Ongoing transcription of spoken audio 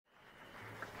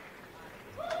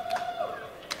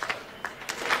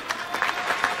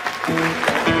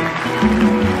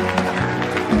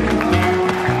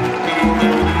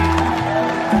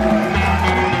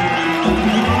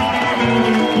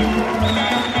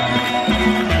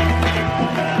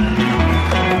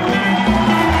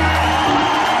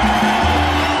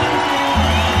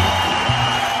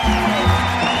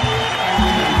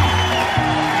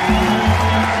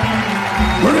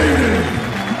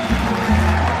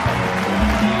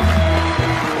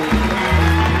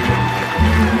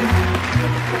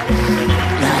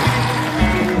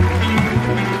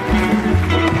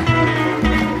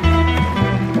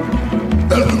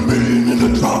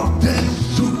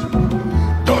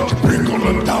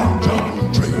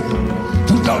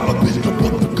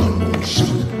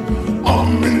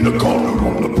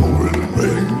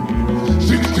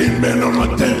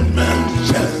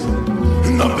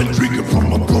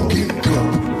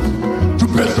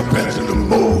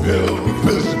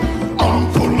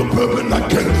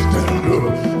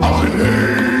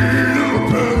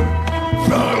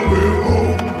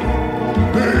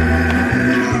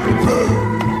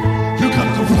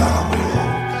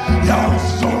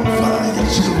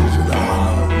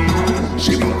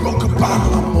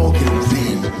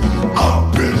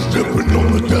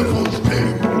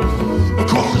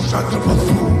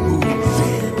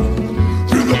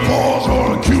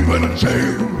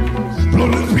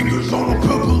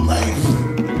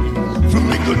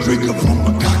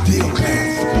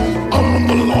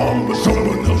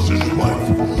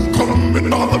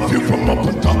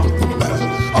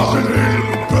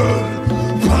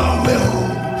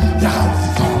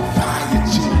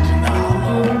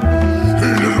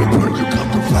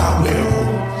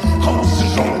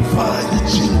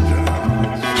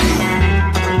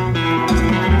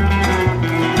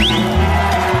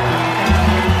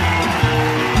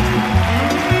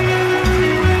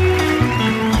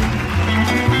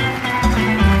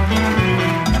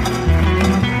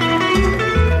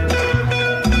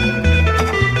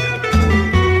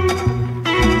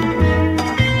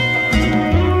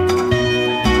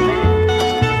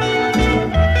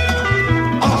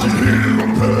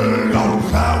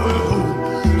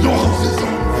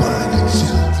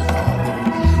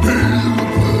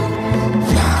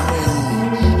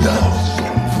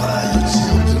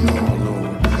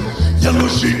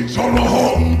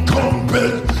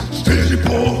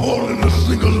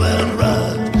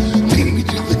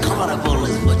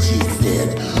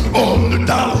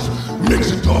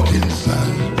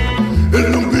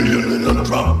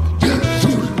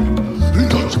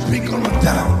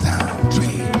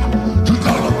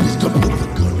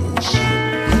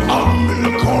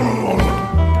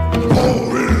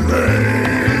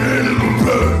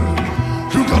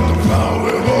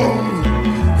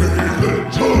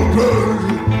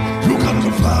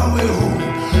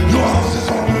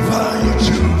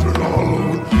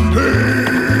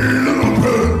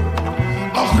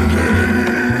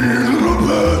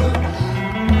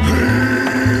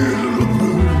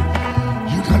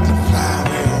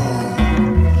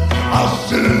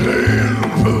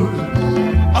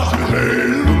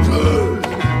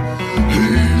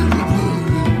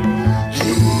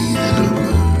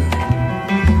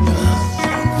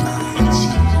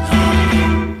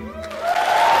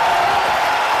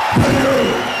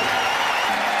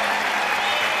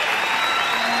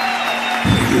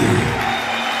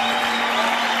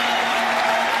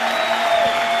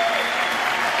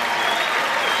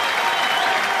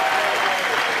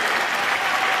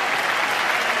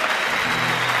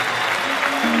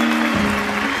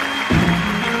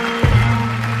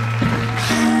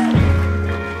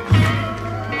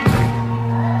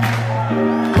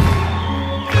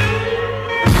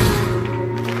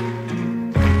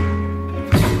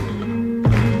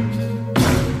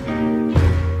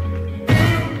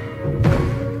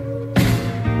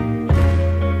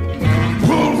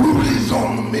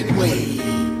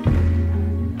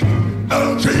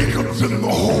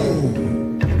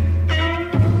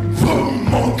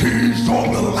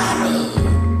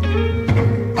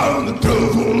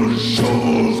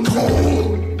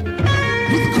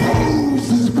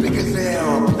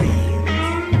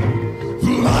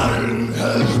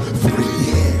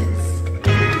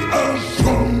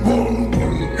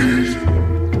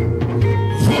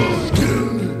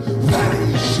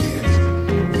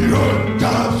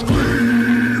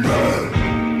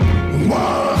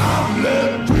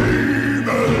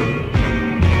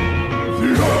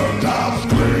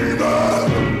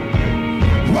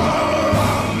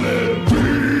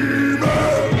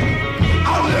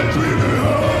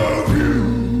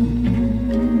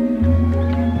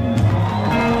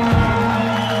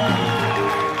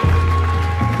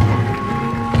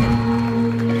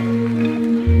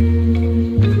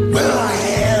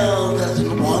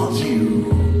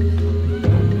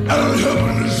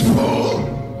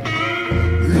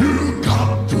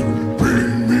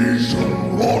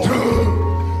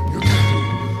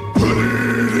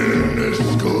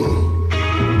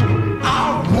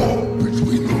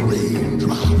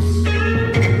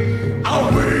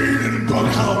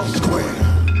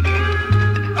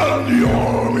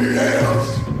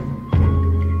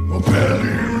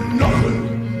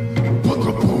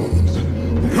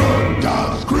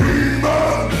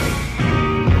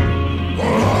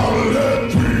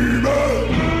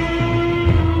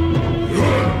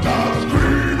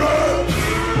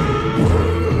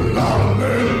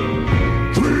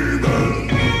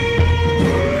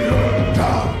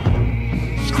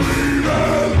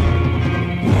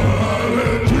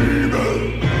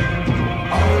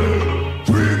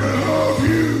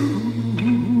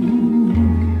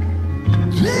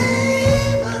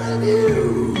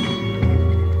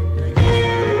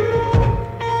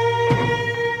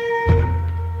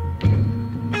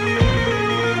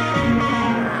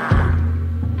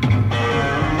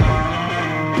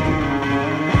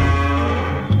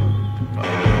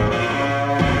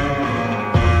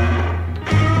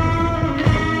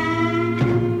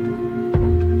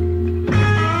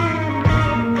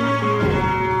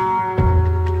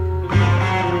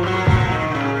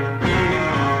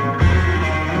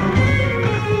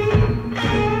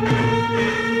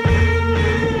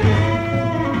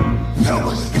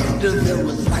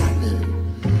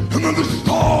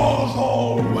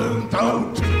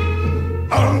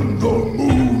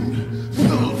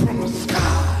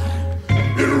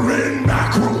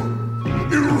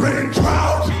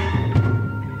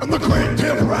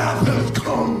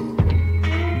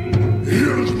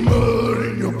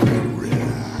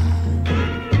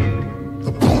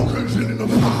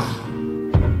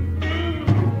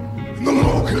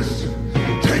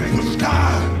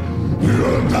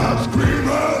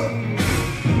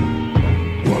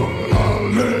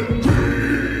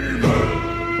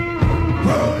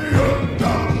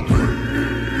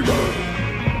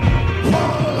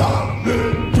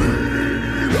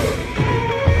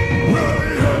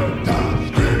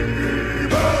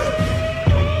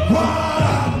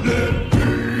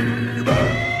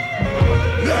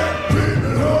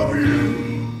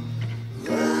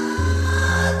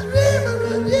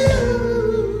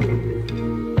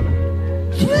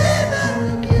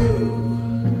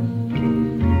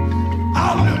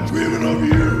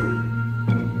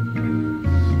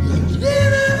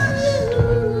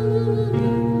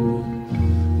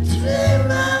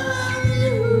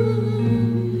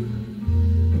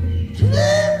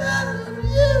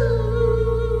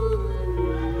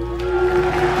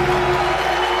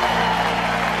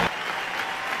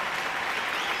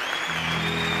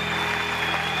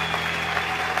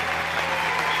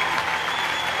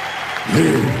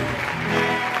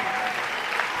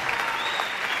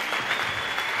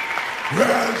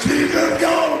Well, Jesus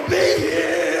gonna be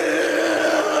here.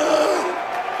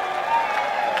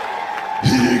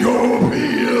 He gonna be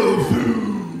here through.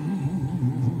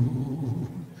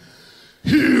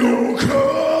 He gonna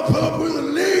cover up with a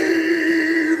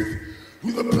leaf,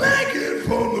 with a blanket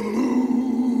from the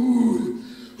moon,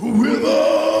 with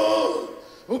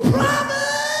a promise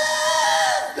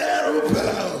that will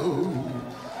bow,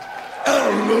 and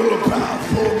a lullaby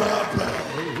for my pal.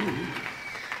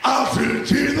 I said,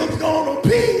 Jesus gonna be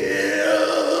here.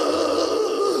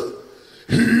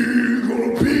 He's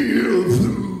gonna be here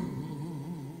through.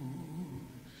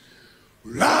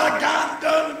 Well, I got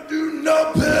done to do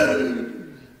nothing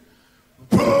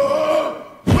but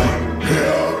wait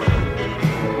here.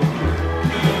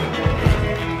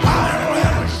 I don't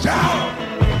have to shout.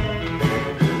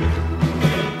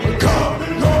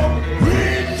 Coming on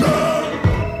reason.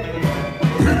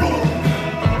 People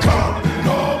coming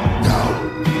on down.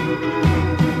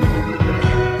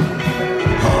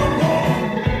 I'm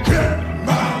gonna get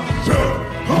myself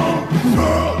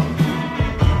unfurled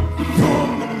from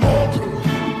the mortal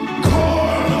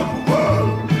coil of the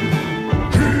world.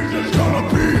 Jesus gonna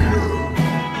be here.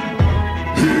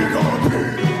 He's gonna be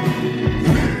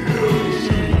here real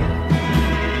soon.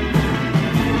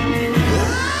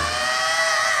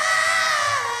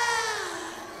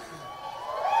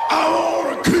 I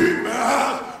wanna keep my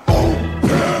eyes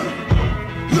open.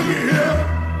 Look at here.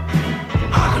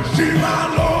 I can see my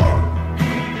Lord.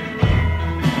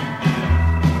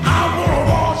 I wanna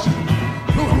watch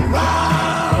the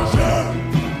horizon.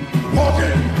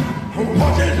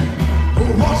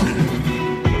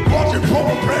 Watching for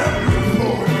a brand new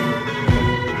Lord.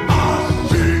 I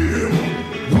see him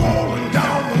rolling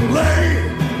down the lane.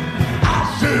 I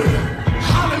see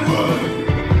Hollywood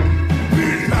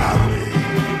behind me.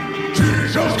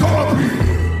 Jesus gonna be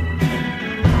here.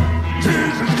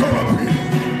 Jesus gonna be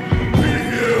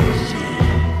here soon.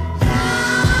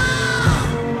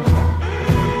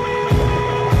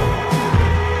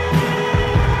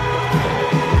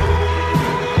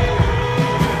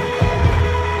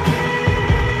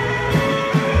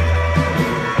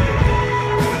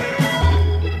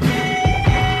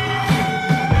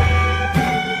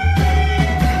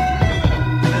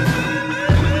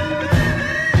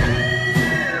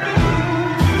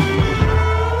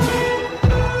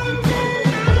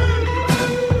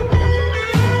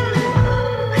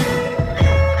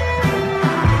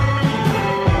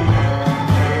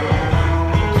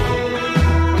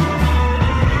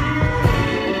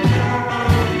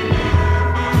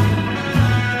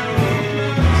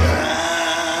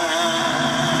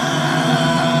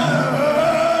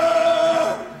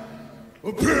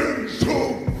 Been so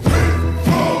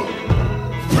faithful.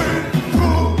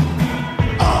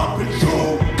 I've been so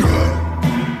good.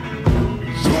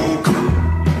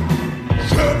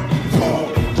 Except for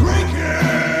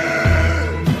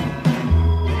drinking.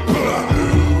 But I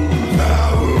knew that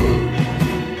I would.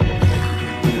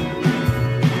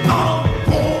 I'm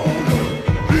born to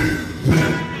leave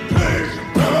this place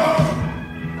better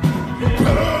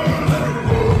than it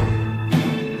was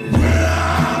when I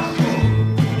saw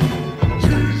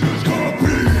Jesus gonna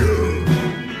be here.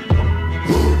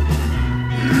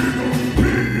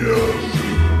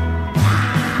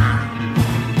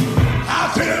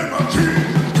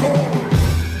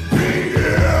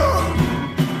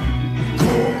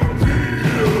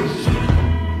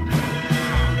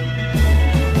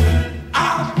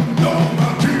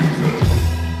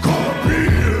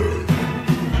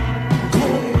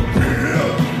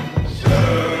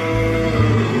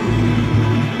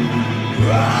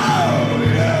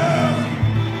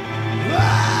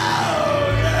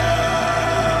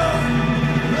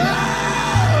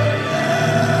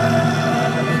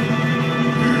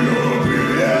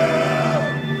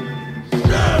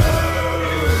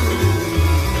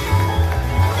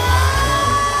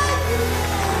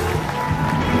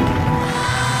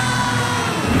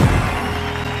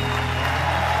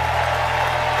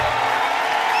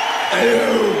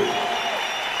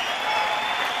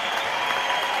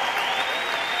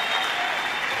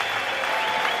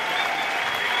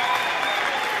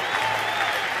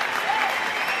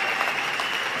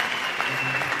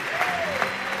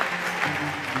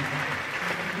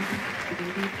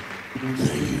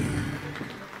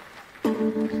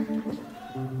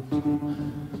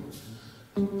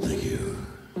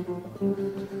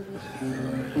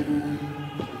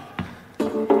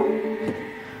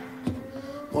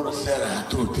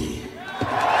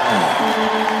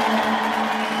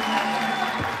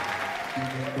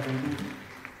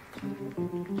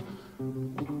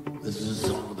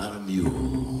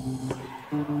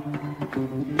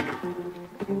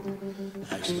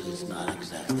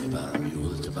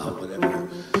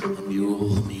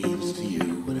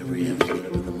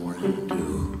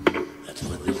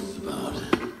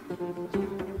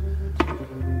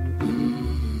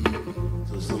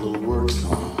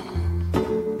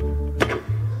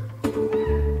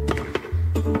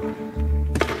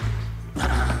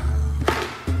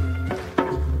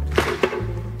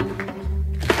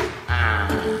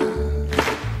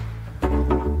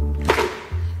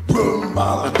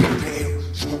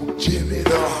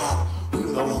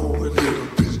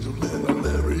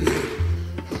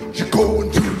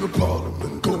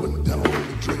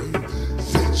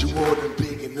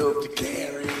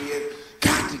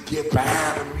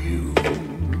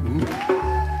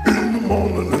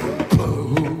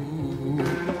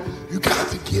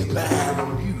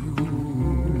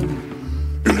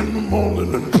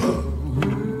 morning and club.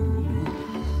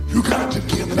 You got to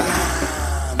get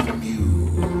behind the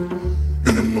mule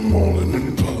in the morning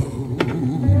and club.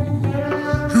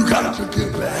 You got to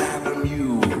get behind the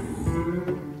mule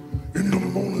in the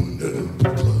morning and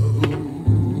club.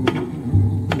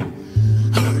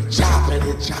 Chop and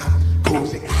it chop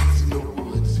goes the axe in the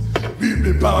woods. Meet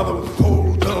me by the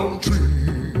fall down tree.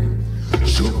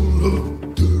 Shovel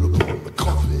up dirt upon the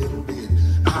coffin bed.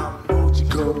 I know you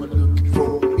come looking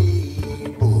for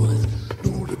me, boys.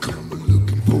 Know they come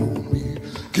looking for me.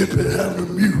 Get behind the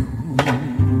mule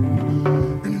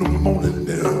in the morning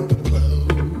down the plow.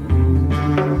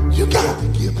 You got to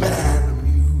get behind the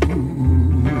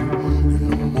mule in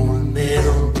the morning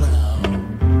down the plow.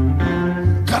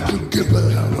 Got to get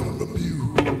behind on the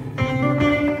mule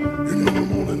in the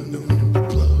morning down the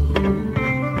plow.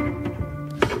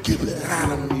 Get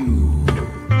behind the mule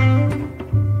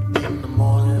in the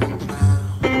morning plow.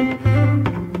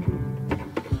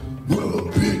 Well, a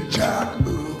big jock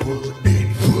was an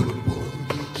 8-foot one,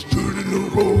 stood in the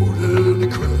road and he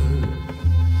cried.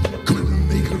 Couldn't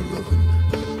make a loving,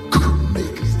 couldn't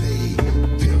make a stay.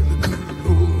 Tell the good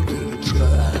Lord that he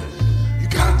tried. You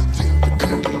got to tell the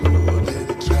good Lord that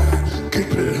he tried. Get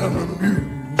behind the mule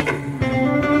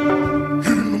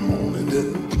in the morning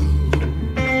and the club.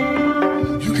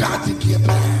 You got to get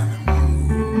behind the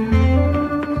mule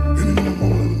in the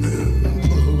morning and the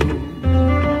club.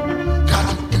 Got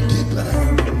to get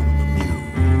behind the mule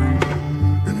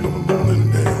in the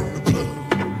morning and the club.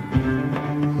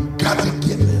 Got to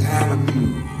get behind the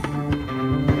mule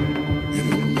in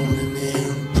the morning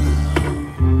and the club.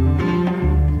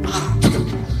 I took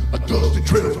a dusty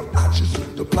trail from Atchison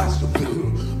to Placerville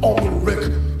on the wreck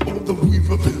of the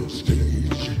Weaverville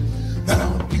stage. Now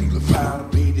I'm beautified,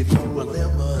 baby, for a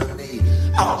lemonade.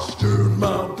 I'll stir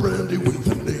my brandy with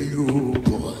a nail,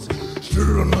 boys.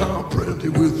 Stir my brandy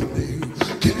with a nail.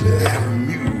 Get behind the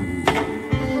mule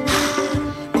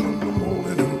in the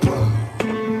morning and proud.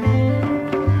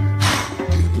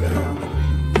 Get behind the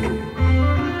mule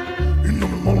in the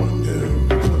morning and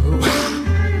proud.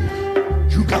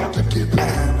 You got to get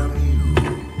behind the mule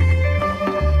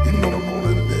in the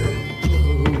morning and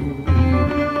proud.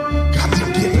 Got to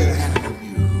get behind the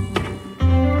mule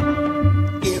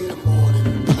in the morning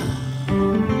and proud.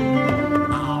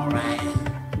 All right.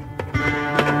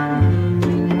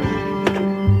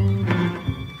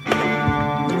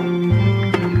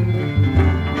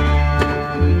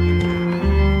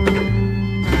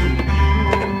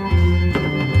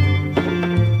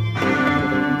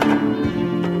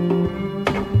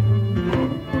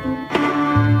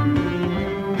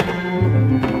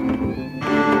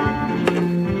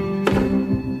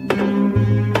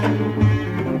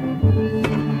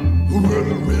 Well,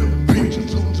 the red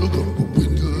pages on the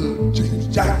window, James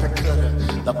Jack the Cutter,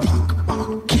 the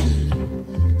pockmark kid.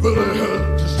 Well, I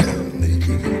had to stand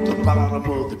naked at the bottom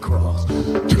of the cross.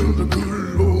 Tell the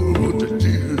good Lord what they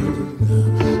did.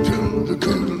 Tell the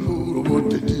good Lord what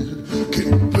they did. Get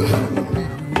behind the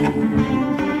mule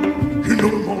in the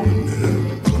morning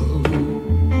and club.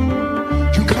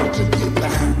 You got to get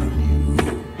behind the mule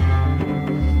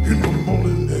in the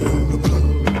morning and the club.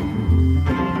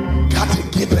 Got to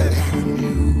get behind the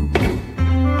mule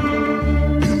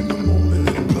in the morning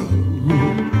and club.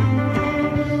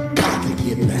 Got to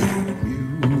get behind the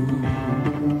mule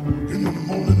in the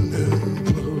morning and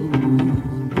club.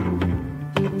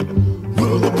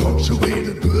 Well, the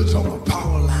punctuated birds on the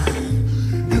power line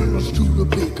in a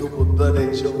Studebaker with Buddy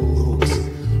Joe hooks.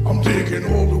 I'm taking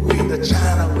all the way to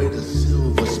China with a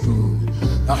silver spoon.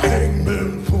 The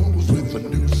hangman fumbles with the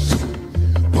noose.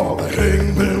 While the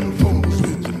hangman fumbles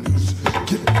with the noose.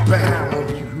 Get behind the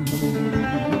mule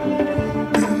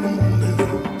in the morning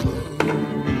and club.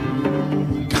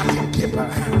 Got to get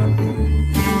behind the mule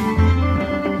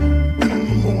in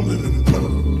the morning and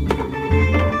club.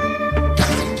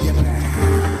 Got to get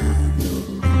behind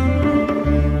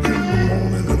in the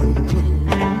morning and club.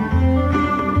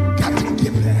 Got to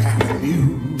get behind the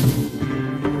mule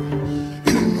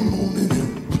in the morning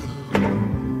and club.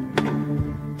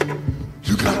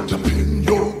 You got to pin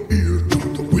your ear to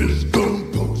the wisdom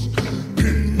post.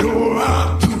 Pin your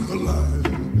eye to the line.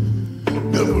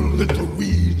 Never let the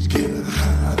weeds get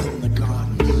high in the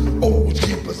garden. Always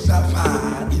keep a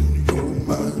sapphire in your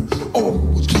mind.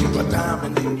 Always keep a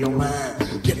diamond in your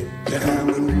mind. Get behind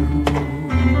the mule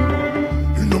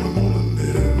in the morning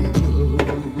and club.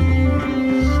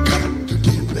 Got to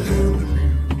get behind the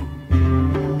mule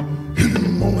in the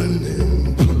morning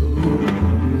and club.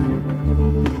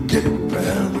 Get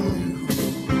behind the mule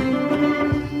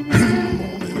in the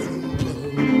morning and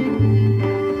club.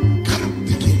 Got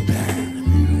to get behind the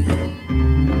mule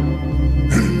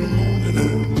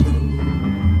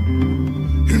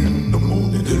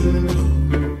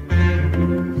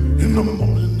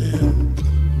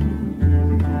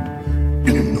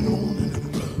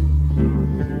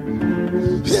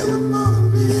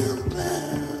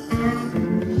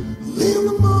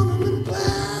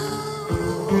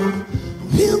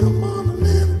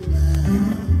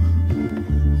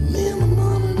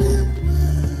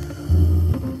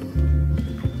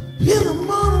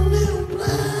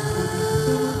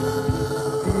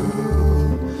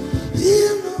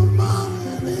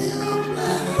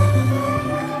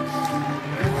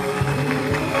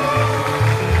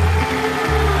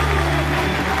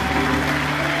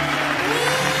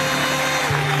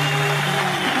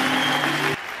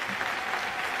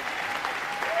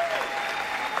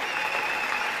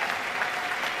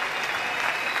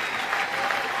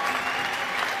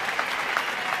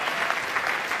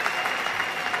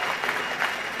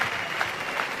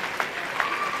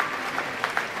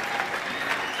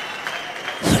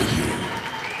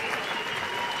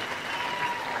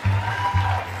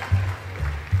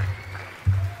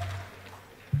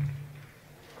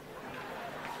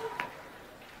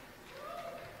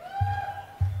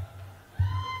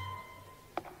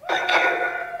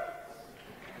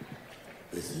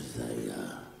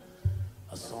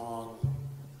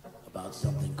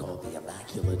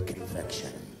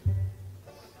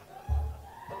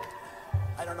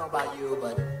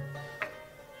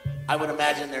I would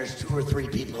imagine there's 2 or 3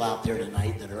 people out there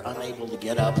tonight that are unable to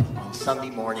get up on Sunday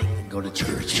morning and go to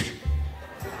church.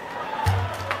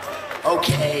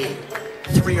 Okay,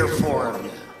 3 or 4 of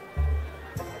you.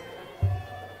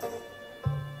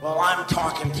 Well, I'm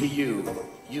talking to you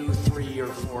 3 or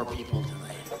 4 people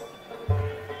tonight.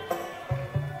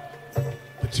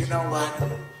 But you know what?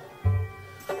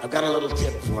 I've got a little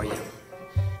tip for you.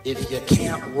 If you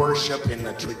can't worship in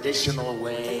the traditional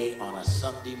way on a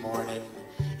Sunday morning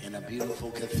in a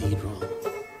beautiful cathedral,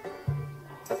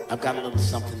 I've got a little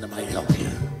something that might help you.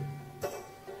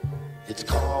 It's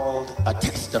called a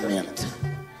testament.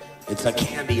 It's a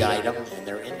candy item, and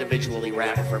they're individually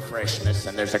wrapped for freshness,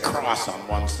 and there's a cross on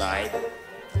one side,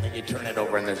 and then you turn it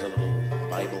over and there's a little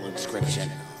Bible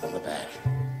inscription on the back.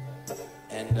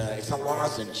 And it's a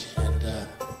lozenge, and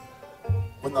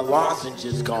when the lozenge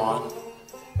is gone,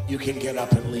 you can get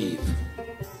up and leave.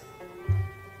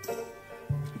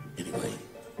 Anyway,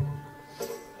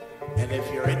 and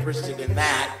if you're interested in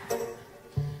that,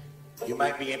 you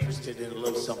might be interested in a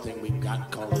little something we've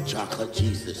got called a chocolate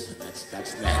Jesus, and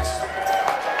that's next.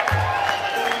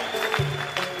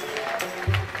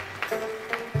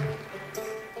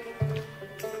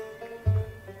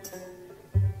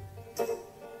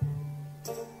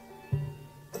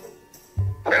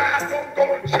 Well, I don't go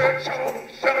to church on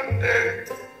Sunday.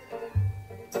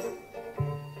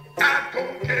 I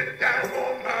don't get down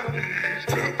on my knees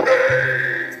to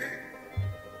pray.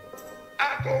 I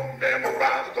don't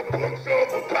memorize the books of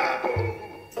the Bible,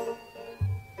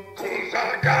 'cause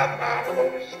I got my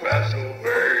own special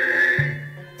way.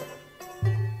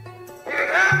 But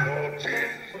I know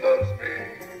Jesus loves me.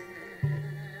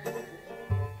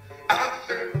 I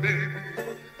said, baby,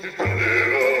 just a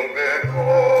little bit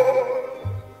more.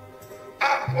 I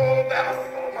fall down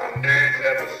on my knees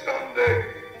every Sunday.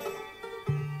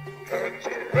 And to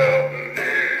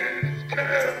reveille's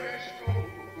candy store.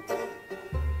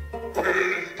 Well,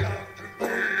 it's got to be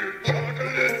a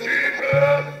chocolate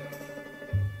Jesus.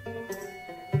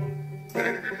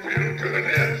 Make me feel good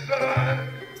inside.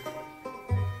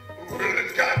 Well,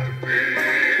 it's got to be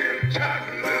a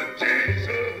chocolate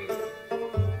Jesus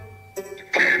to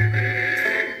keep me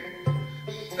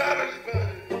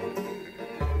satisfied.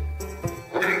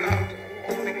 Well, I don't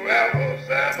want no apples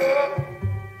ever.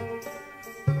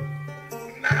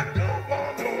 I don't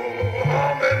want no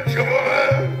almond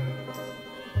joy,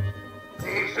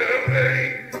 'cause there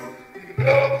ain't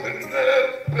nothing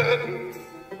that's better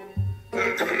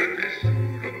that could be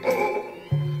suitable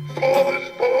for this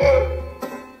boy.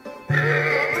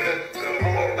 Girl, it's the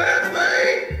only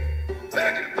thing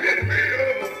that can pick me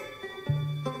up,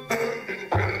 and it's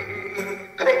better than a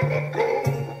cup of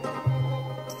gold.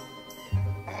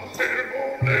 I said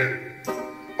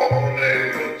only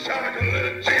a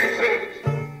chocolate Jesus.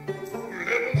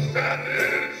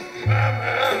 Satisfy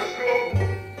my soul.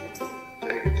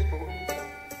 Take it slow.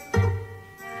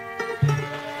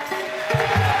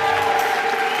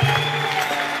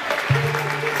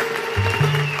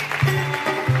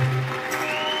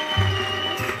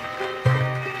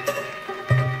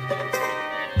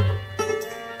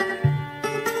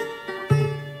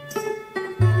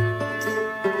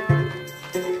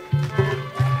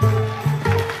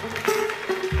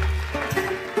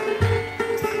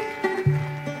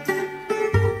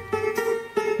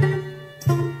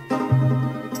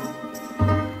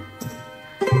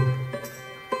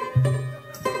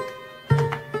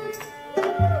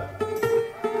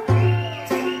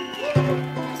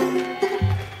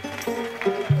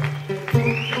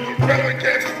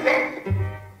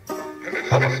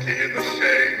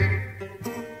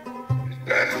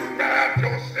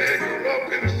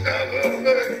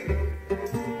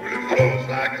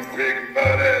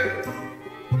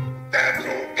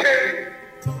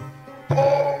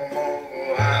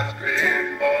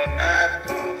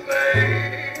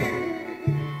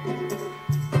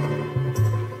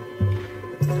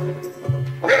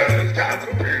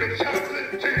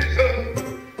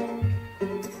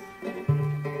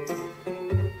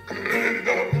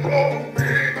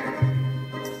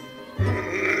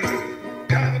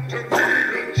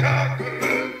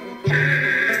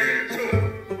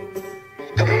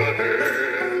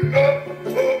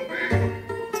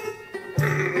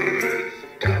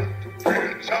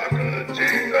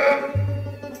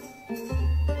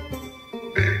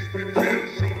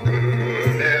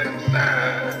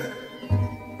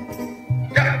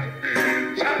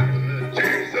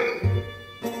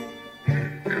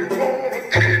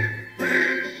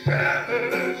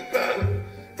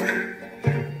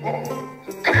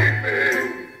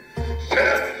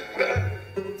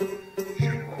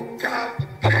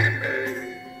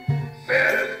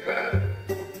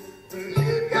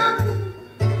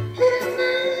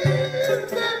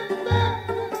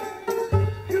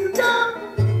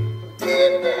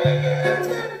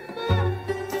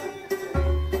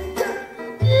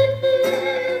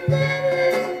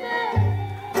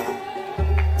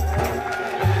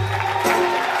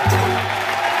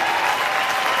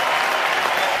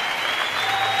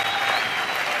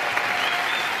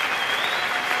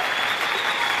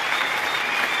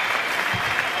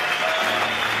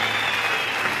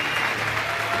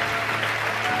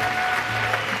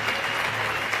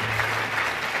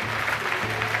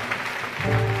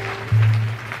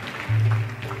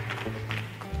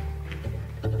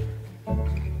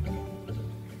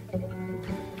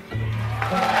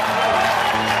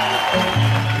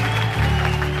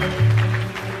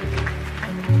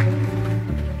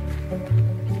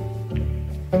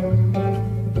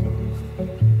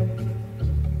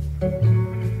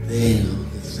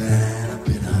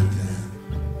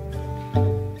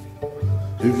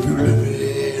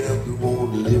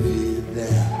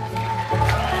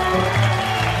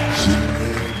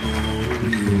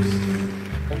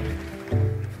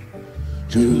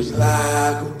 Just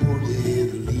like a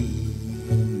bullet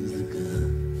leaves the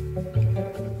gun.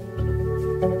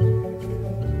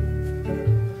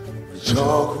 With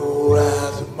charcoal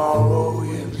eyes and marrow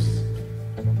hips,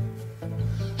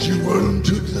 she went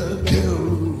to the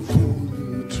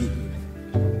California trip.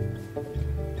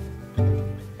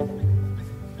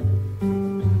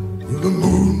 When the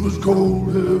moon was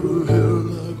cold, her hair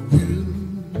like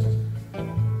wind.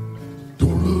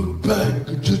 Don't look back,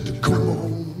 just to come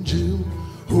on, Jim.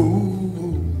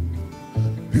 Oh,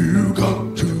 you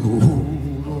got to hold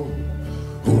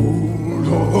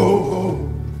on,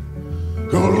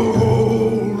 gotta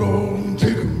hold on,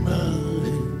 take a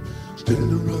mind,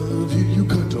 stand around here, you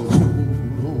got to hold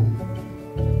on.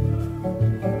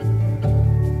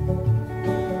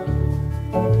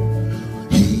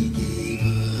 He gave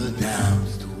her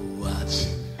diamonds to watch,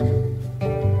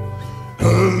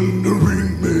 and the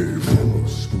ring made from a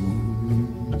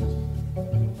spoon.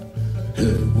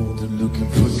 Everyone's looking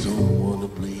for someone to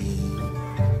blame.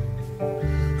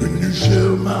 When you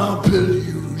share my belly,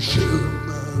 you share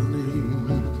my name.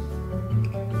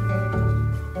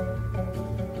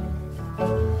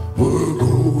 Well,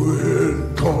 go ahead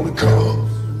and call the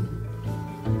cops.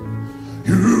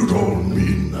 You don't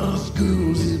meet nice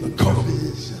girls in the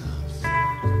coffee shops.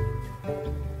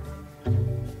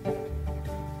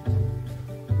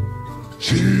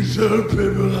 She said,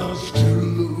 baby, I still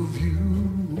love you.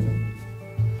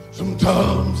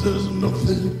 Sometimes there's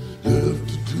nothing left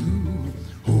to do.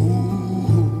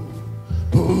 Oh,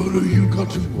 but you got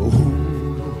to hold on,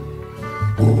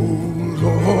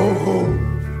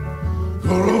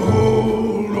 gotta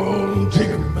hold on,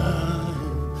 take a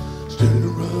mind, stand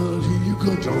around here, you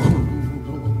got to hold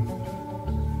on.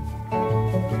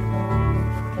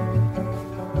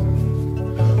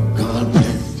 God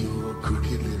bless your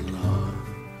crooked little heart.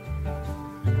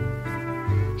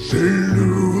 St.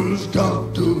 Louis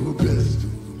got the best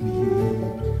of me.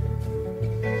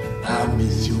 I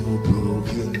miss your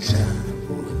broken China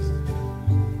voice.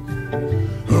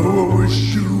 Oh, I wish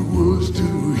you were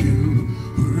still here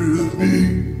with me.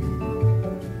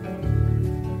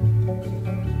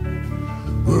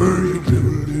 Where you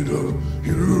build it up,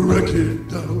 you wreck it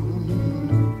down,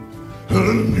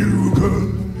 and you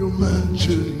burn your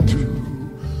mansion to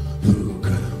the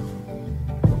ground.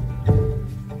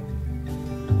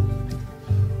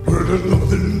 Where there's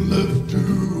nothing left to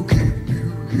keep you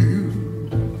here,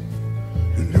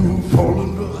 and you'll fall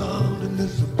under hand in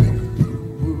this big blue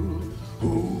world.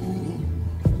 Oh,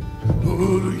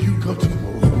 but you got to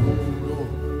hold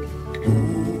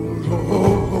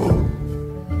on,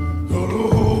 gotta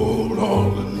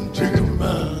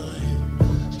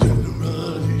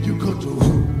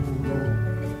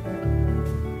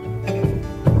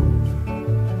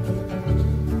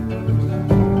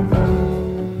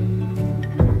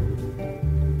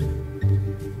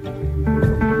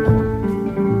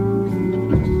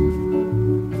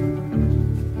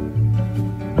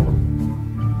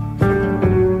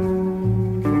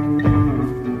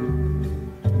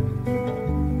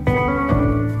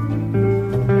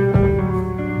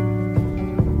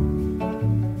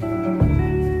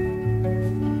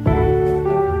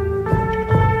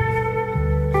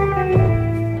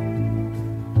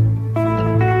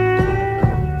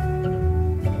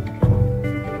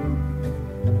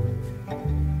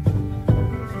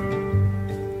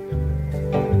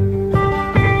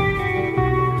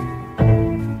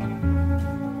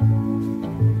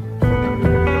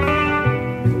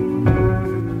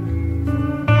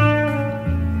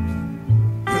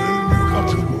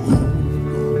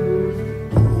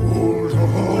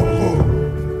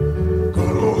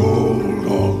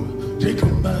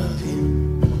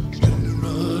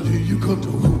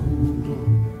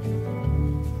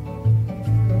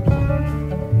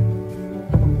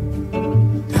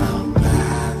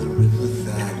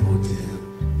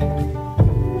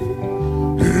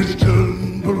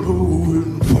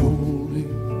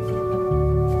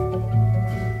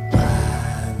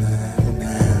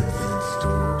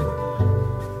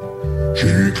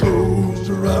She closed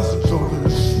her eyes and started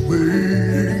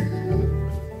swaying.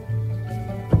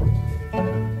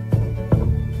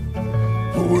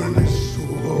 When it's so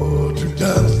hard to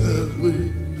dance that way,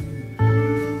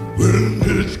 when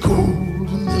it's cold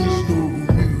and there's no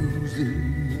music,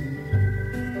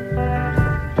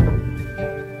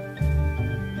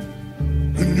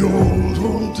 and your old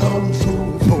hometown so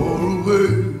far away,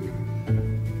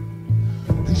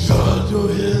 inside your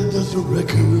head there's a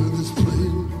record that's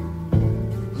playing,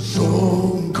 a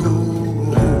song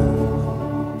called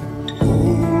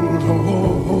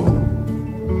Hold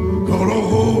On. Gotta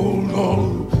hold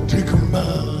on, take a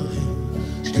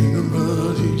mind, standing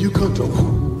right here, you got to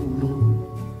hold on.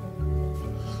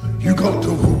 You got to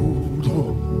hold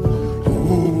on,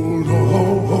 hold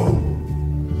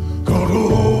on. Gotta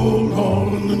hold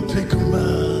on and take a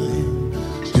mind,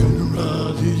 standing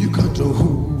right here, you got to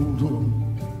hold on.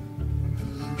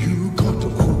 You got to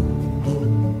hold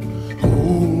on,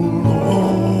 hold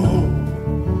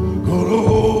on. Gotta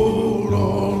hold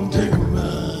on, take a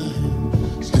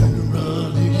mind, standing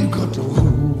right here, you got to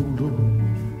hold on.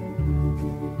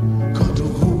 Got to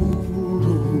hold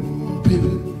on, baby.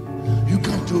 You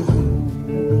got to hold on.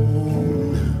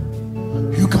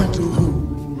 You got to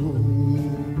hold on.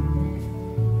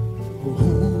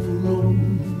 Hold on.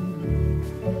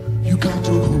 You got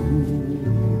to hold on.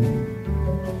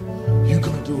 You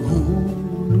got to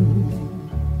hold on.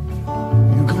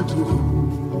 You got to hold on.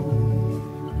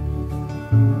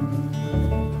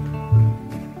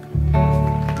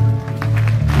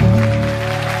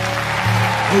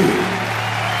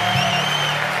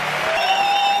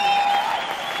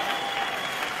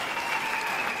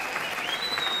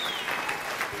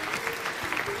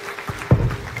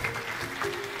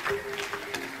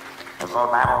 For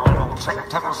that little trip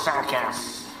to the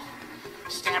circus.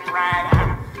 Step right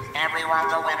up.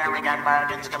 Everyone's a winner. We got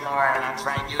bargains galore. That's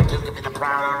right. You two can be the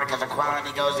proud owner because the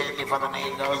quality goes in before the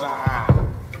name goes on.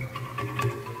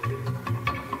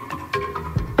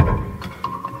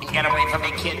 Get away from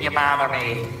me, kid. You bother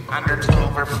me. Under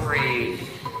 12 or free.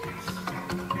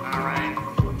 All right.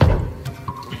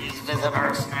 Please visit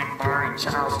our snack bar in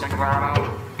Charleston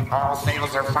Grotto. All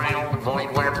sales are final.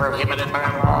 Void where prohibited by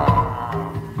law.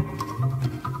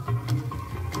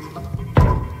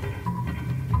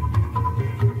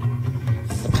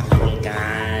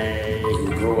 Guy who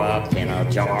grew up in a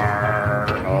jar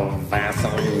of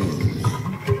Vaseline.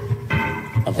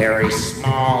 A very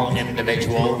small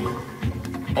individual,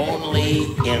 only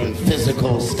in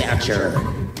physical stature,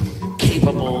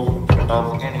 capable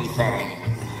of anything.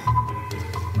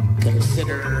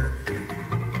 Consider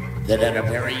that at a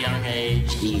very young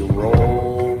age he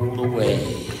rolled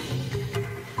away.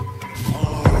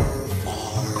 Far,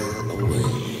 far away.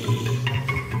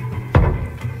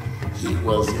 He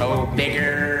was no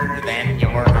bigger than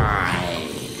your eye.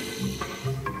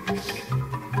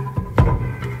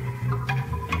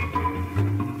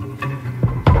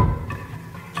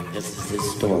 And this is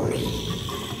his story.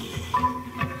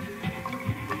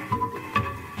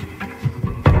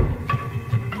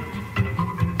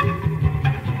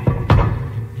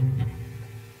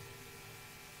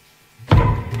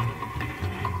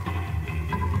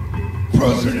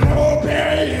 President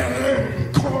Obey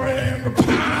and Corey and the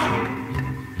Pie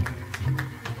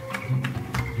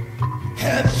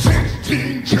had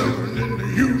 16 children in the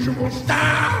usual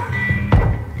style.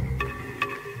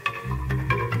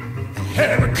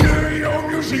 Had a curio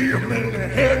museum and they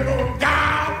had no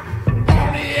doubt.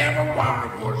 All he ever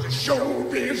wanted was a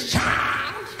showbiz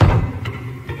child.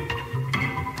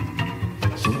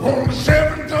 So on the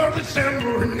 7th of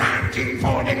December in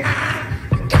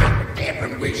 1949, they've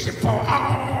been wishing for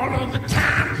all of the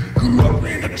time. Grew up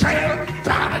in a trailer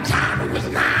by the time it was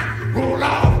 9. Roll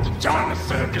off to join the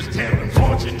circus, telling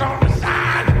fortunes on the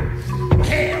side.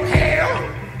 Hail, hail,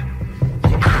 the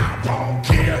iPhone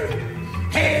kid.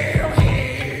 Hail,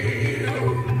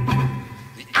 hail,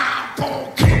 the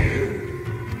iPhone kid.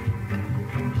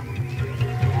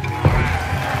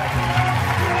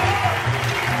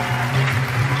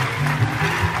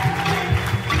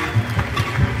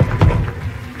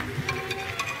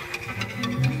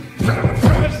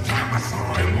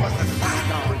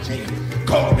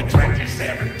 Called me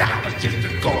 $27 just to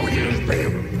go his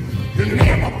baby. You'll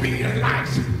never be a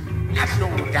license, that's no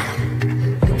doubt.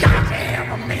 You got to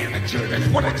have a manager, that's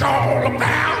what it's all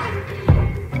about.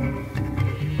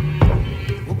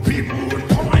 Well, people would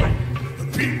point, the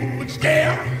people would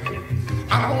stare.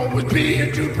 I'll always be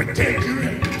here to protect you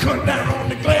and cut down on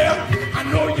the glare. I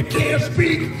know you can't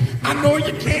speak, I know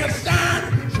you can't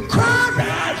sign. So cry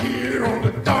right here on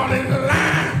the dotted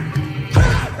line.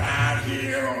 Cry right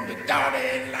here on the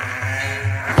dotted line.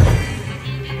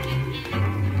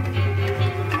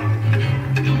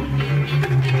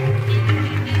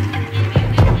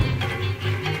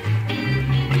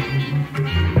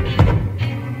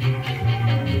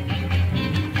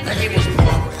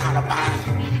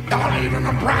 or even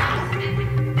a brown.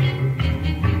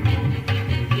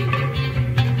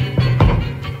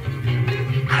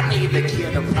 I need the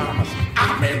kid to promise.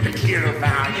 I made the kid a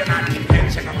vow. You're not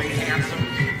conventionally handsome.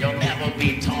 You'll never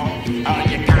be tall. All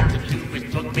you got to do is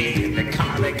put me in the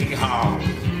Carnegie Hall.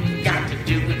 Got to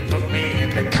do is put me in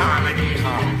the Carnegie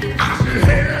Hall. I said,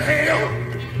 hell, hell,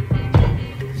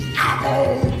 I'm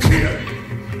on kid.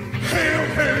 Hell,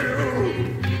 hell,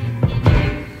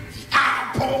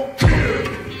 I'm on kid.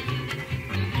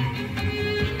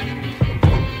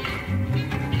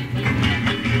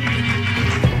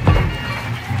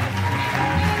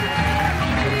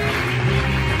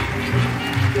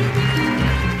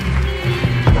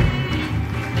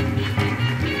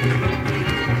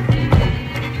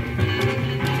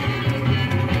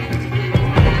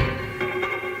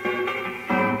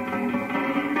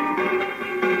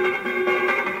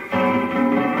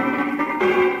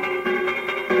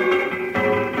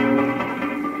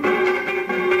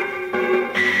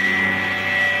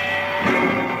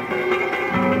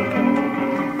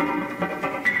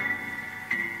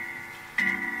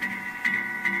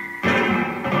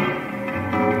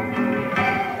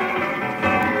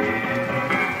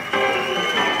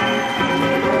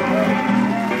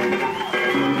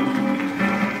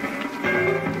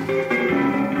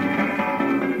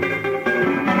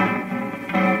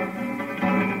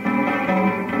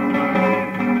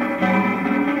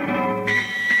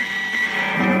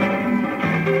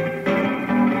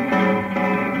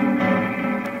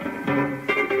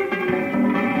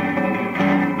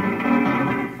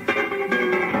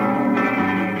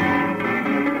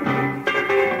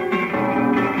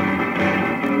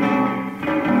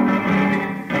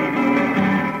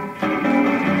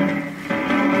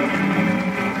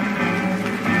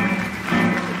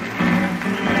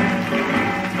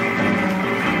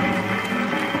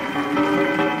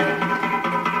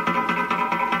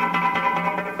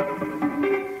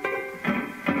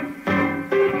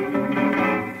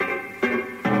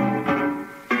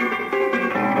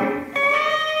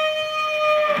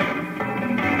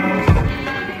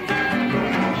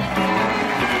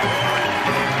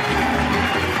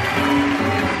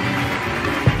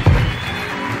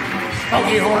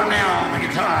 Smokey Hormel on the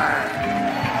guitar.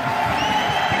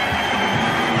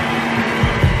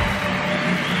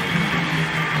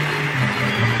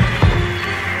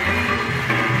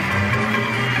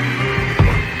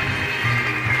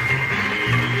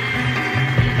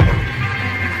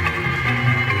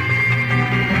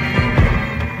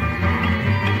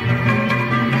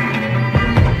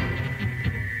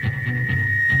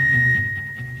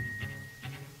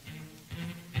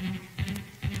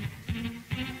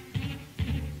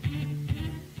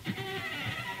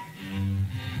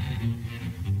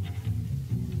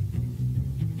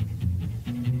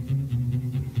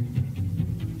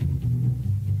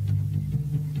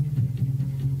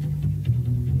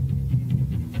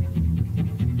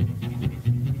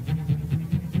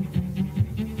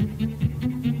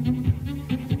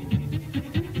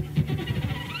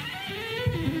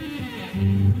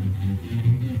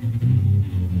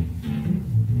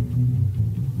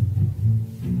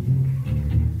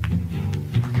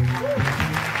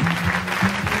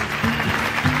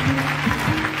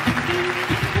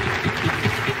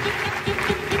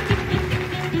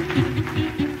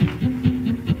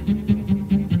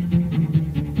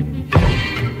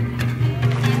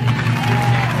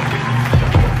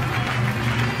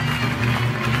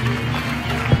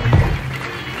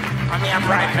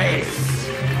 Upright bass,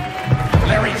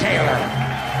 Larry Taylor.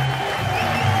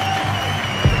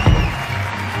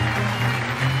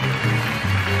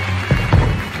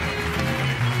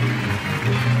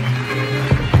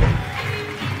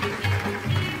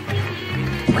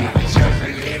 Well, it's just a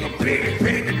little bitty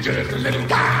thing, just a little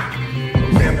guy.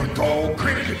 Never go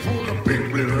crazy for the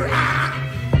big blue eye.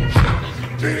 How does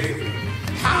it dig?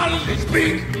 How does it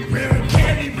speak? Well, it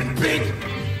can't even think,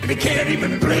 and it can't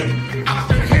even blink. I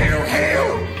said, hell,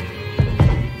 hell.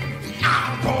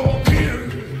 I'm gon' kill.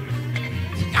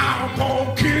 I'm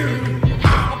gon' kill.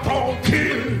 I'm gon'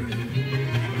 kill.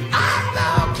 I'm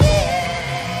gon' kill.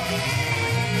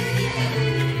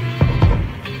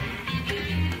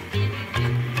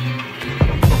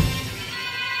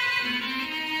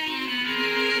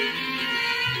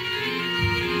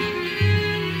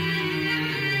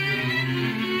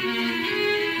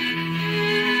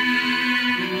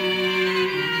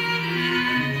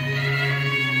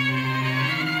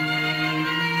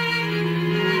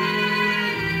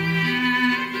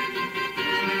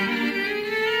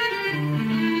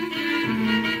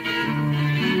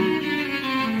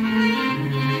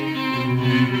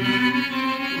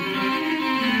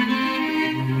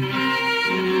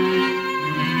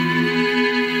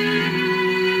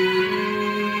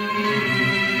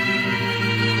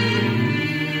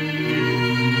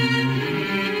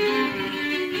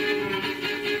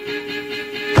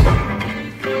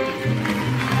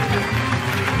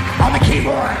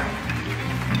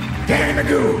 Gang the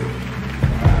goo.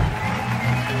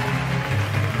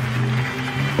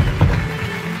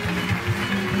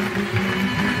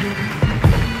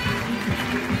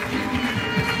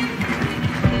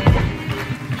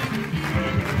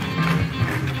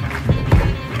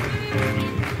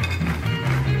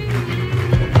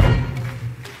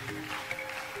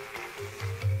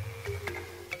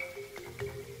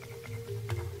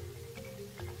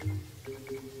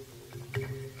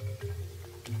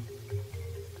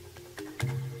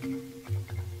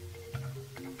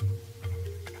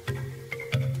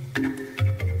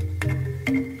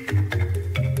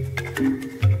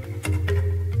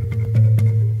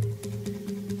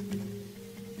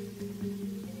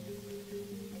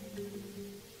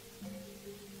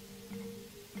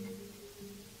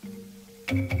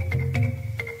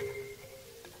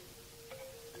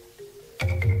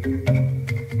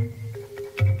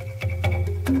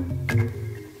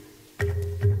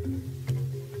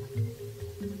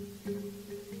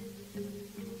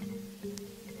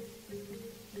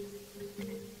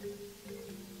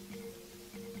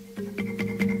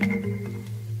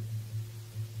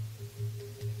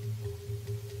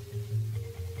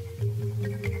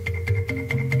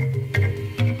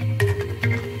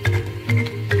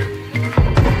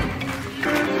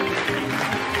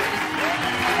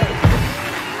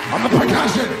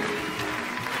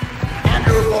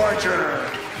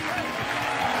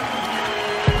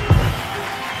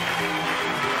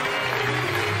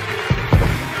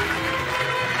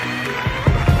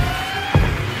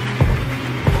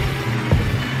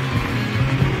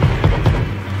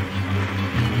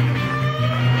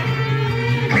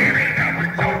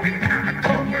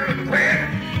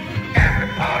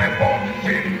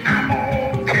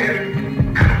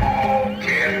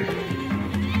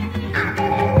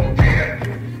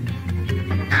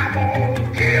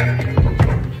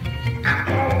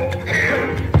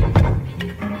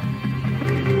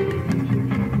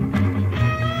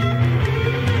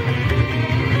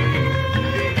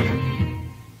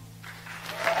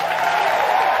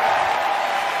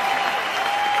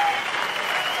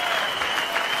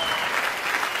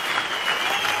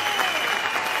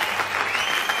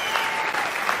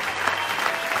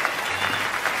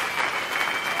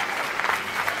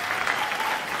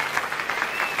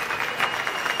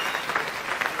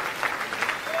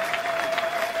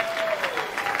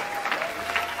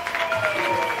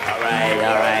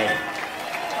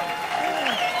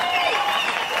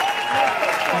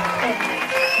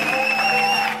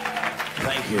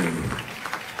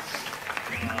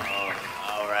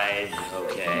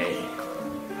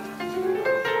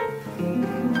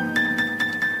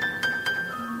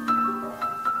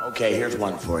 Okay, here's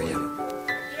one for you.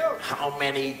 How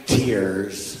many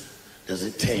tears does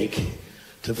it take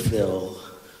to fill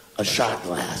a shot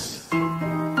glass?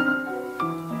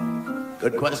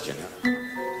 Good question, huh?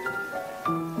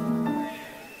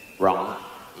 Wrong?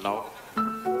 No?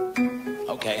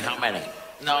 Okay, how many?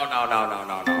 No,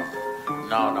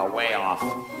 way off.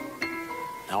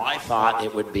 Now, I thought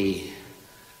it would be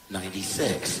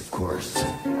 96, of course.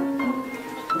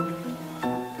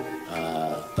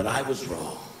 But I was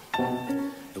wrong.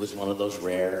 It was one of those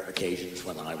rare occasions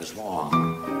when I was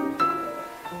wrong.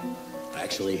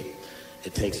 Actually,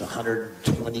 it takes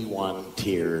 121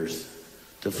 tears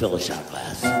to fill a shot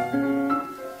glass.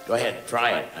 Go ahead,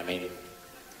 try it. I mean,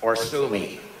 or sue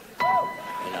me.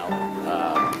 You know.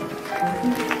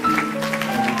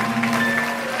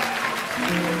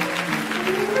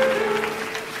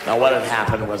 Now, what had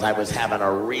happened was I was having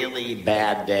a really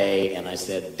bad day, and I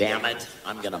said, damn it,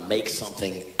 I'm going to make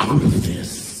something out of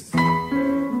this.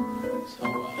 So,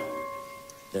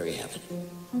 there you have it,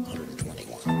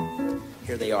 121.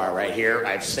 Here they are right here.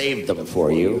 I've saved them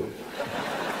for you.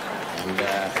 And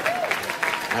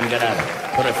I'm going to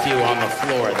put a few on the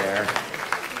floor there.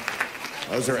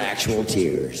 Those are actual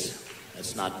tears.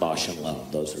 That's not Bosch and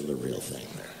Love. Those are the real thing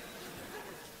there.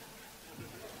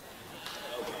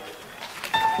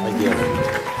 Thank you.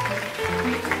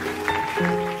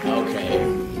 Okay.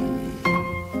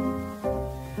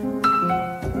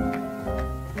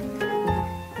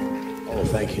 Oh,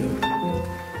 thank you.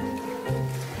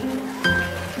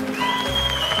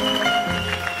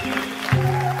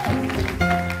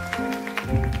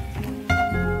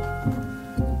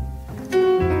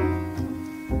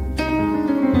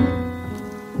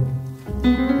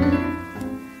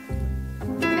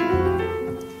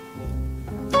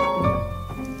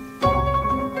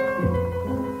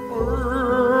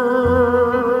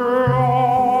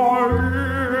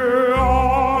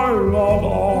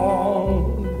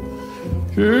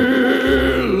 Yeah.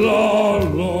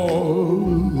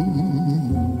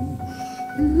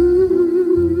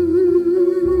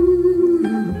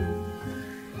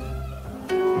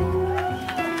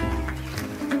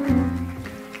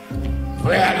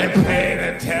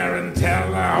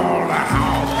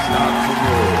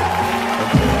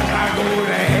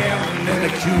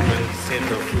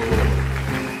 floor.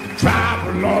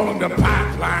 Drive along the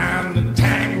pipeline, the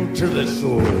tango to the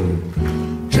soul.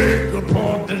 Take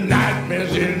upon the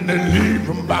nightmares and they leave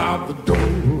them by the door.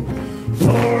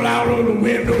 Fall out of the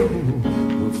window,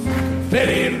 fit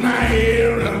in my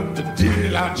ear, and the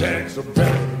deal I jack's a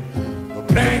better. A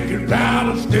blanket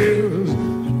down the stairs,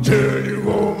 tell you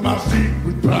all my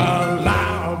secrets, but I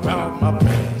lie about my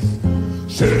past.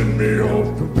 Send me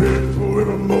off to bed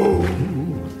forevermore.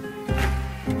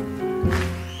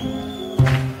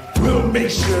 We'll make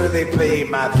sure they play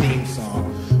my theme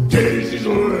song. Daisy's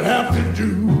all I have to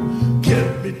do.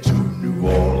 Get me to New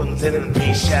Orleans and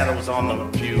paint shadows on the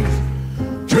pews.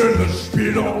 Turn the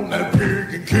speed on that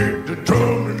pig and kick the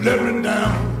drum and let me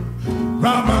down.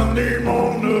 Write my name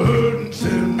on the hood and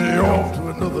send me off to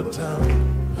another town.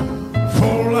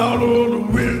 Fall out of the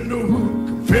window,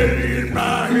 confetti in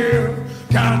my hair.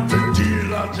 Got the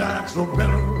deal, I jack so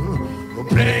better. A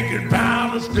blanket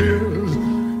down the stairs.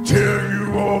 Tell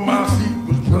you all my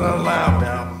secrets, but I lie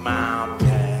about my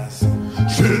past.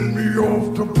 Send me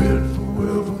off to bed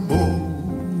forevermore.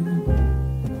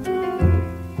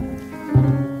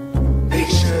 Make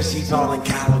sure she's all in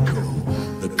calico,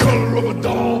 the color of a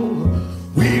doll.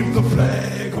 Wave the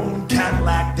flag on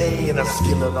Cadillac Day and a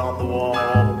skillet on the wall.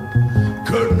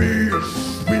 Cut me a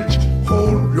switch,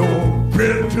 hold your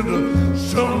breath till the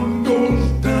sun goes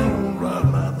down. Write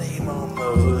my name on the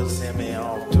hood, send me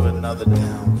off to another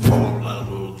town. Fall out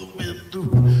of the window,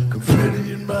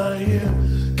 confetti in my hair.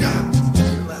 Got to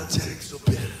deal, I take so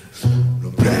better. No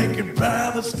blanket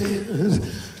by the stairs.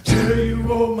 Tell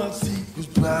you all my secrets,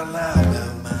 but I lie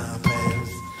about my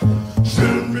past.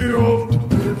 Send me off to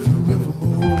bed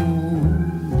forevermore.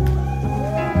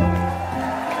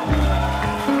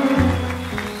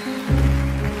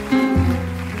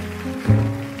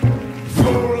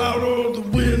 Fall out of the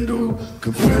window,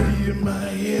 confetti in my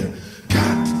hair.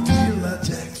 Got to deal, I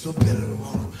jack so better.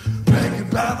 Blanket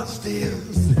by the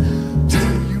stairs.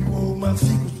 Tell you all my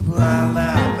secrets, but I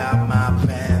lie about my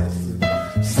past.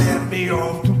 Send me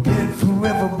off to bed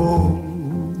forevermore.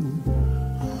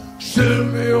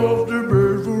 Send me off to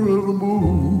bed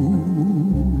forevermore.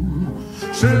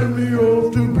 Send me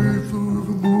off to bed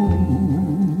forevermore.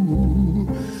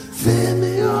 Send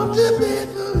me off to bed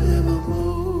forevermore.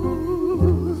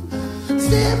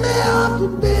 Send me off to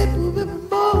bed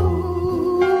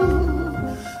forevermore.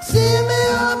 Send me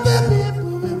off to bed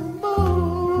forevermore.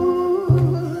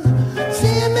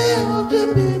 Send me off to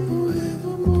bed forevermore.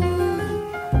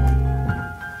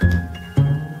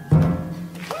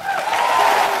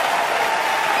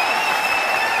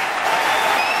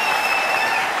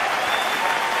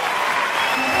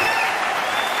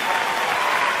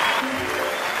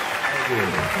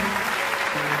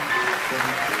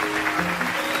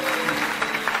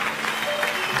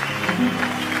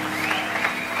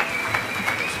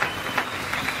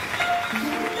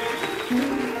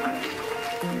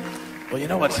 Well, you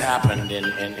know what's happened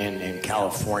in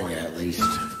California, at least,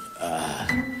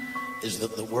 is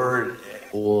that the word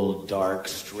old, dark,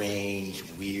 strange,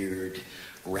 weird,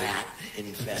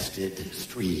 rat-infested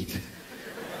street.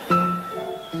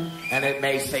 And it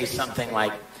may say something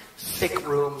like sick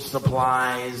room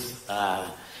supplies,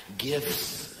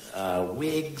 gifts,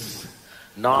 wigs,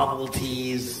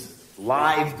 novelties,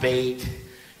 live bait,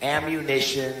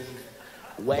 ammunition,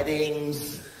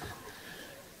 weddings,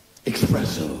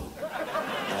 espresso.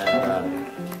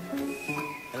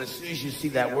 And as soon as you see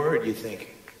that word, you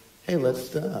think, hey, let's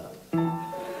stop.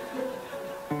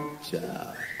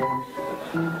 Ciao.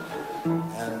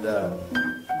 And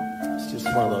it's just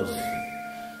one of those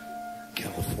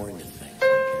California things, I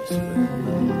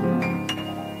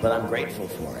guess. But I'm grateful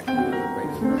for it. I'm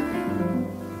grateful for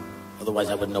it. Otherwise,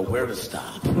 I wouldn't know where to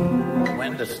stop,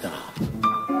 when to stop.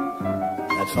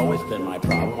 That's always been my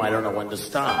problem. I don't know when to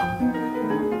stop.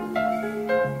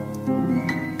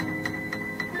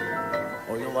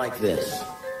 Or you'll like this.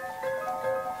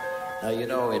 Now, you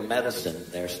know, in medicine,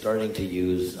 they're starting to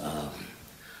use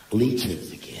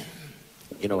leeches again.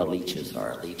 You know what leeches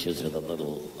are? Leeches are the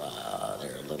little,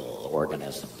 they're a little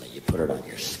organism that you put it on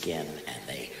your skin and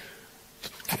they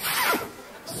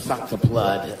suck the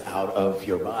blood out of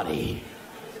your body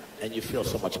and you feel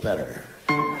so much better.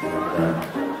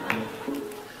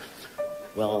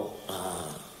 Well,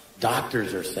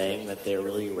 doctors are saying that they're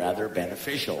really rather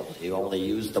beneficial. You only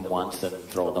use them once and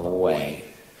throw them away.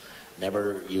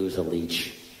 Never use a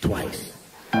leech twice.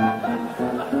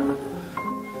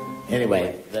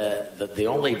 Anyway, the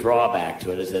only drawback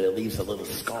to it is that it leaves a little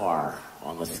scar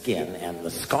on the skin, and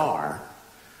the scar,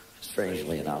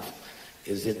 strangely enough,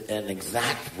 is an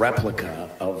exact replica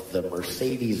of the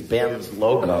Mercedes-Benz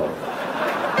logo.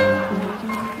 I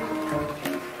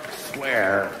swear.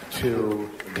 swear to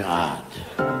God.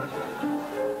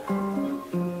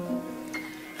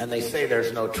 And they say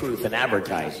there's no truth in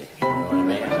advertising. You know what I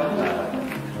mean?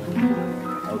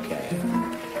 Okay.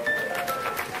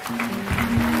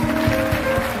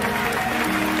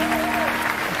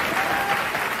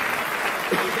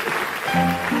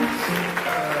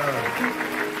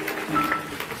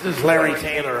 This is Larry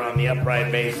Taylor on the upright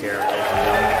bass here, ladies and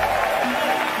gentlemen.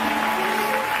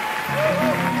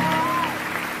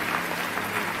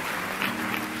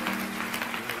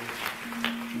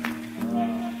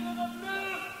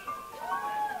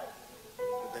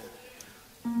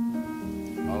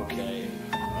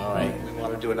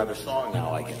 Do another song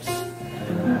now, I guess.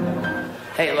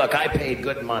 Hey, look, I paid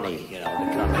good money, to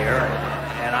come here,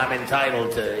 and I'm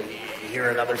entitled to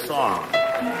hear another song.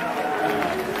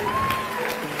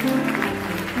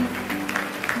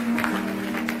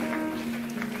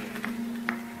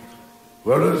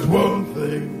 Well, there's one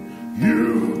thing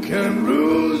you can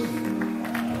lose.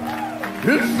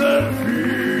 It's that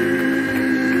fear.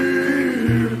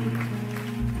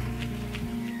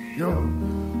 Your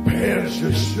pants,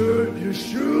 your shirt, your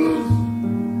shoes,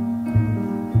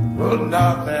 but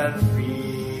not that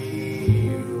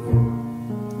feel.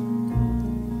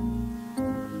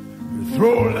 You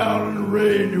throw it out in the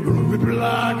rain, you're gonna whip it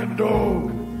like a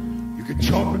dog. You can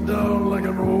chop it down like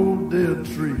an old dead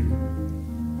tree.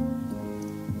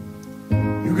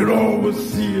 You can always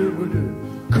see it when you're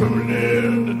coming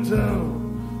into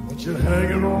town. Once you're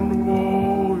hanging on the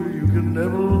wall, you can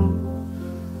never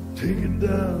take it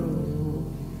down.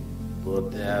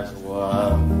 But there's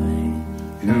one thing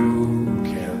you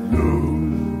can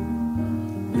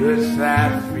lose. It's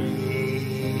that feel.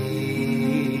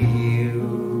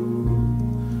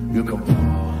 You can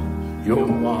pawn your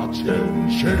watch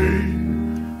and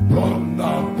chain, but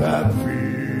not that feel.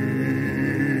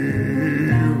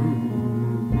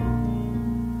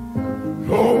 It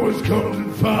always comes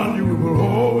and finds you. It will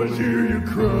always hear you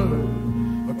cry.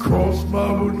 I cross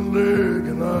my wooden leg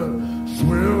and I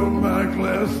swear on my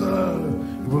glass eye,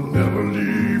 it will never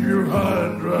leave your high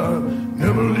and dry,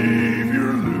 never leave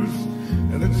you loose,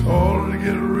 and it's hard to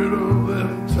get rid of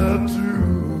them tattoos.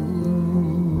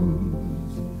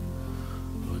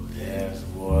 But there's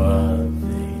one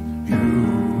thing you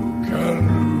can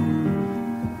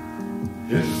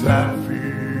lose, it's that feel.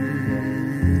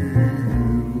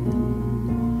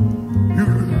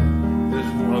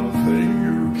 There's one thing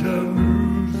you can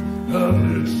lose, and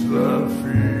it's that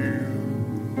feel.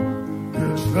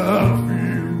 It's that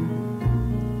feel.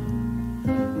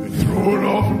 You throw it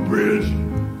off a bridge,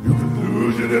 you can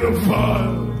lose it in a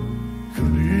fire. You can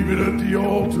leave it at the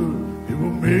altar, it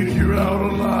will make you out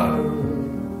alive.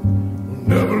 Will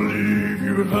never leave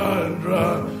you high and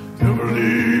dry, never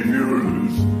leave you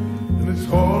loose, and it's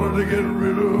harder to get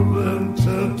rid of than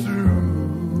tattoos.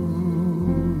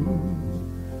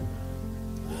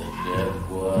 But there's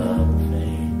one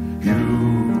thing you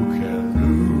can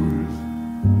lose,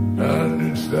 and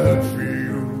it's that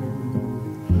feel.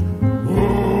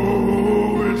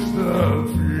 Oh, it's that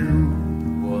feel.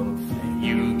 One thing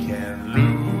you can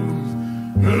lose,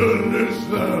 and it's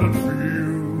that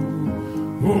feel.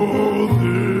 Oh,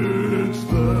 it's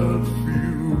that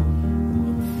feel.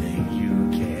 One thing you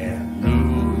can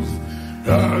lose,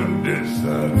 and it's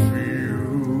that feel.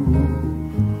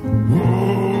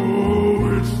 Oh,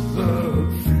 it's that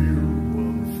feel.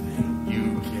 One thing you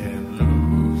can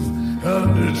lose,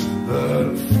 and it's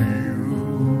that feel.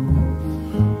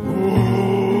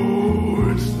 Oh,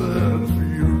 it's that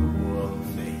feel. One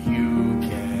thing you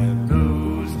can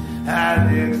lose, and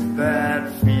it's that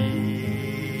feel.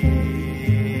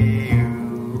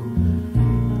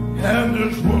 And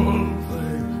there's one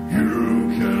thing you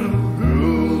can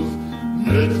lose,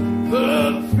 and it's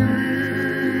that feel.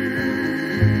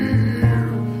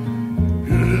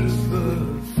 It's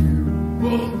that feel.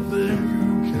 One thing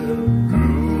you can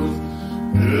lose,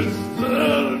 it's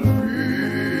that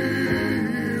feel.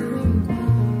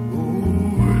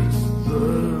 Oh, it's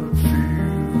that feel.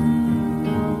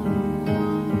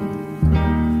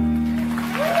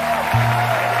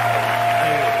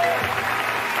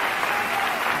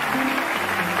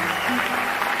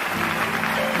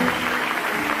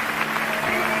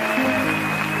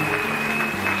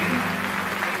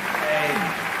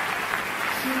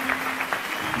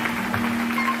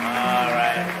 All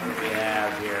right, what do we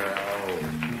have here?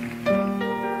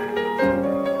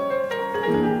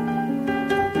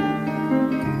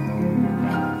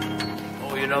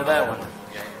 Oh, you know that one.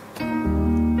 Okay.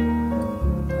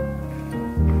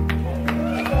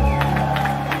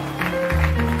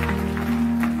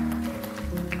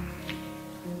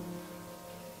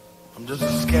 I'm just a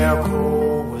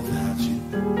scarecrow without you.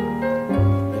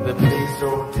 But please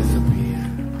don't disappear.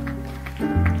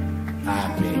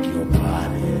 I beg your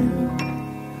pardon,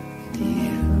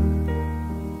 dear.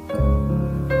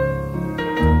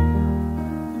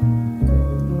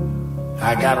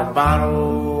 I got a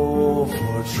bottle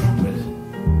for a trumpet,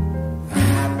 a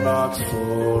hat box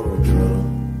for a drum.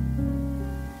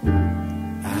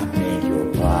 I beg your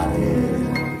pardon,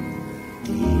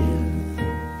 dear.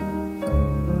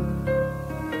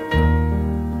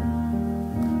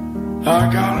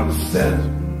 I got upset,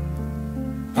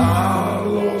 I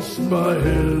lost my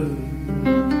head.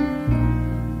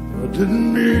 I didn't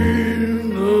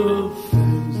mean the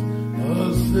things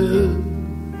I said.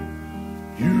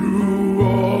 You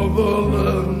are the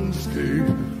landscape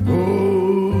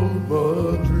of my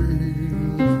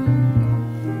dreams.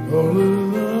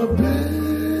 Darling, I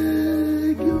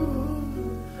beg your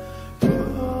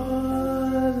pardon.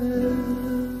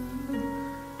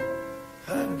 I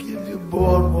give you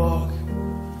boardwalk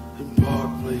and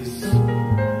Park Place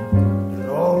and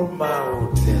all of my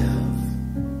hotels.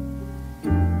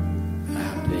 I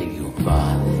beg your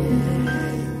pardon,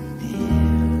 dear.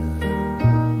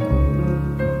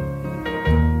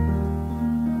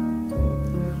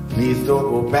 Please don't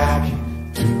go back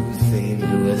to St.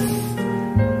 Louis.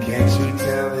 Can't you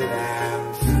tell that I'm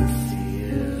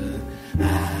sincere? I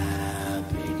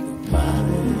beg your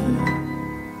pardon,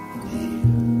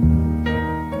 dear.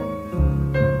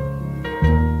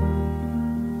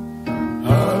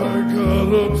 I got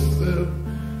upset,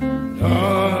 I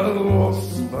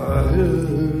lost my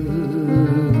head.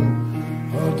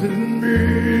 I didn't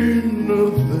mean the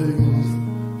things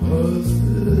I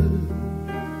said.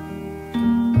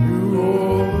 You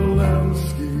are the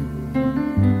landscape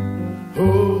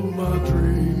of my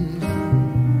dreams.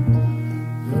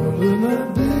 Darling, I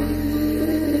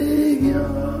beg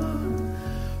your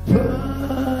pardon.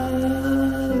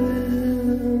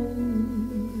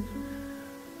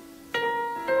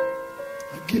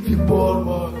 I give you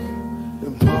boardwalk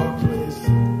and Park Place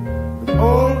and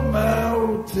all of my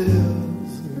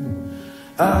hotels.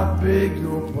 I beg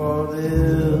your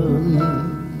pardon,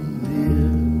 dear.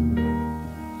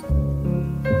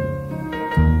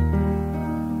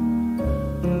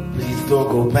 Don't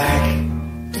go back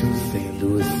to St.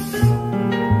 Louis.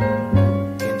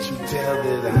 Can't you tell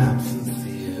that I'm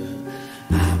sincere?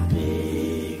 I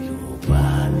beg your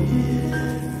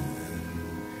pardon,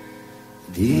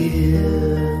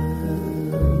 dear.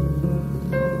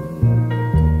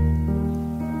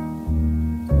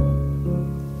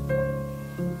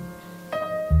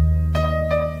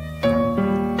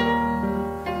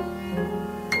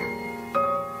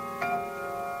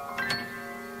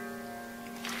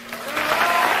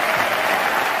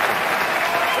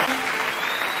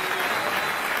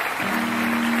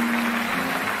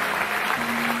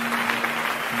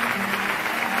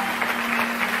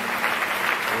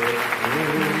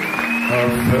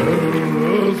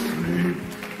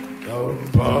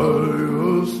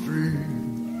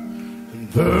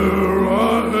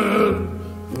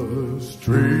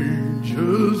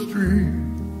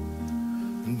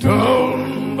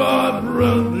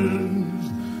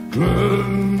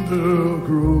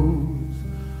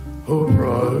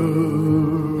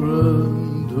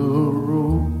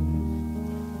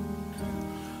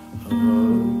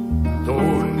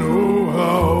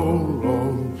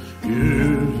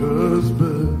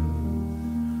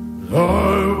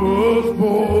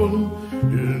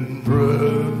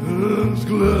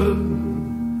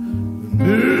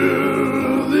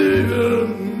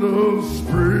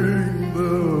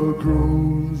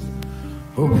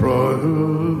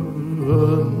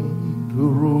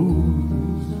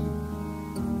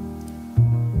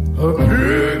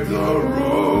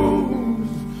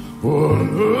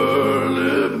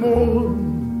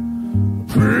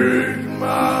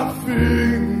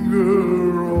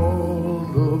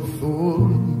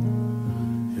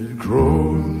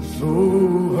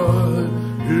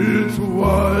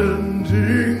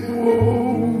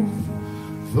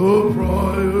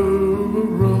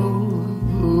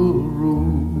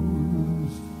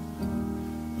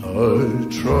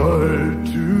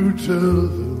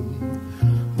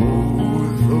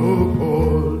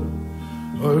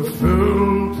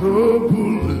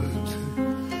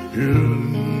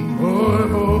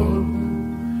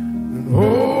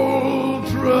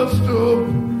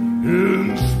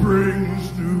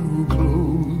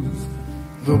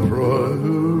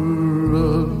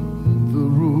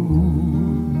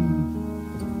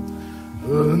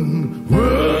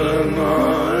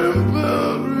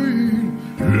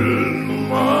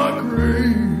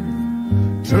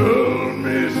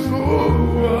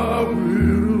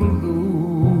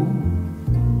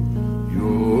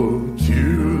 Your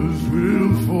tears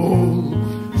will fall.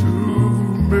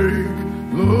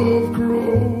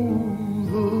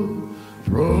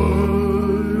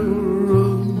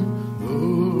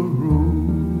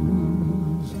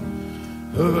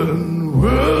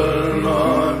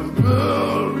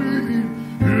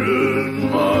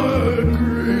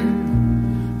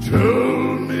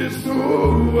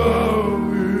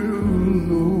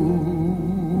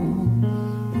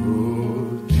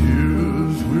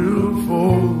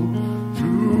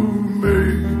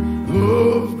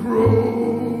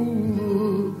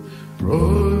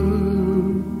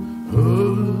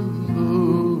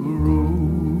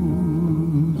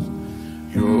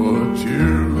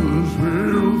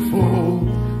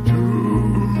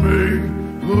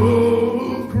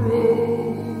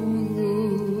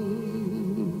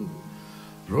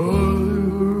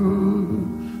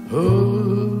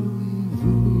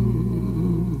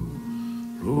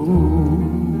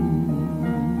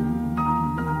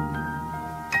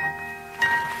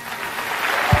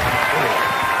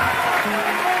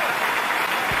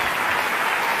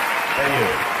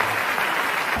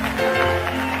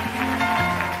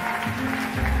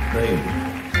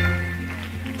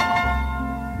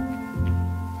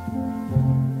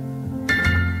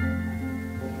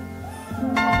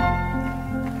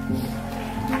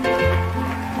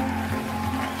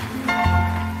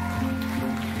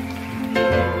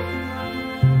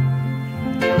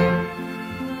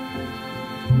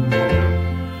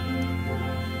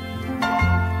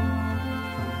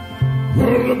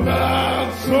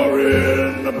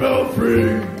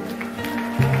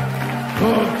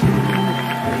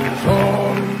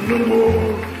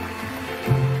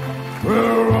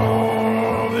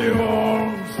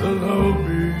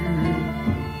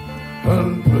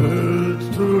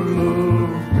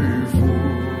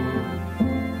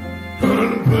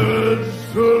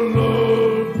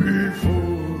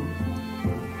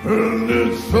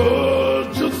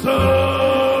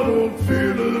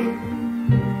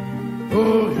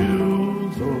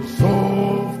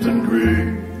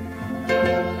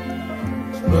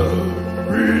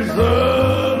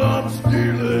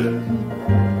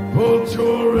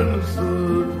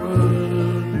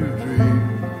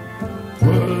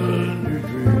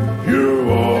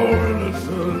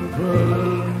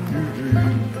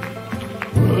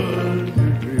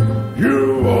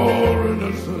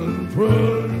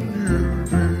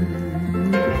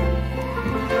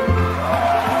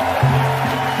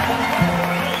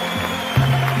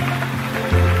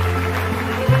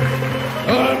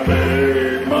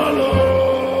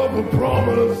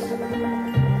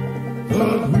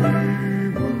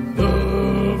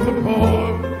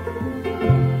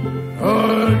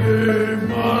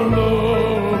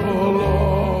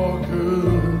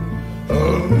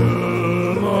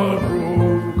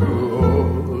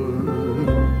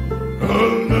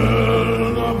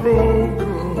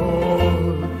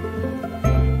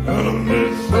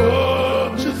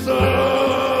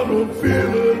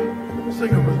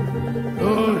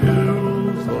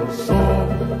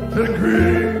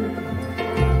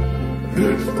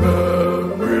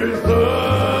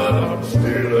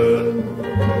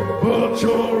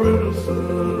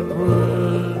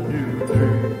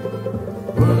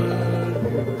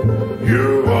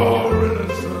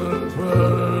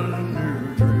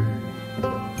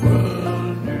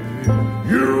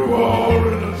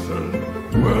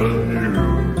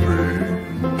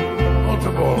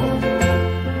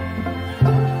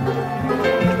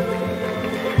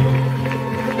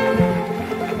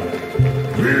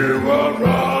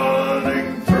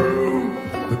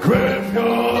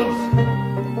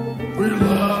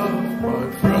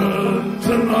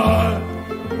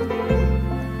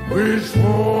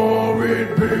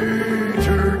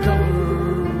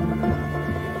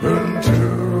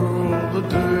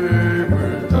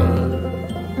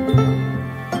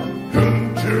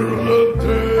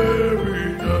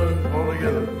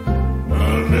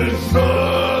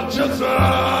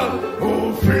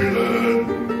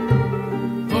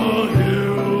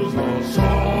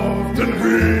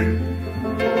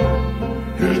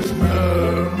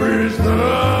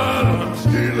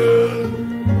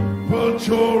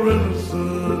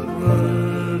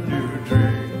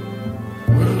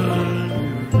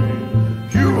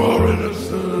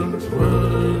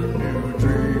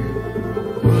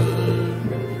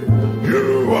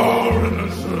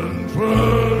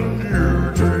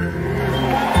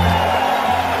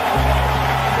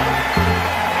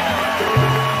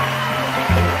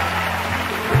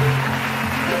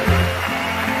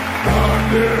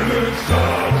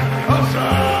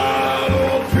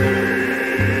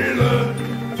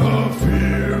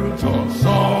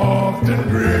 Soft and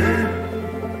green,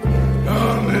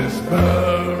 and this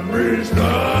memory's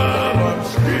that I'm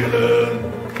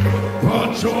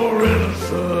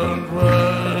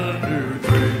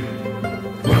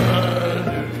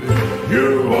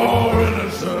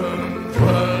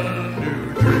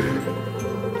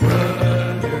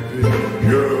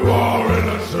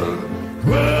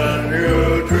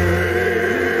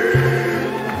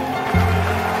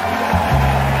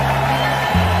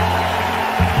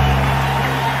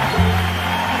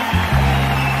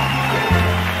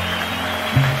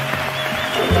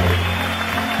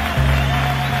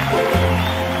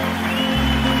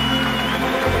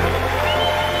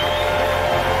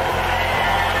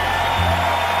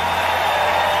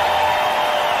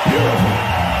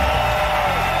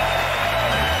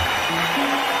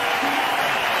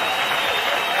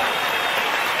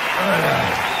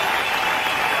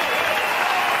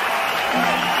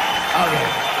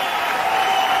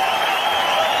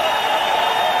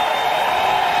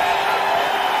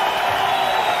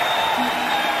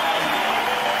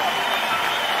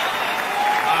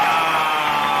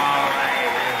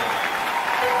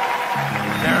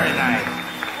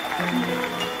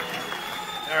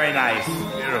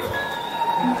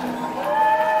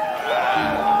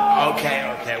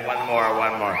One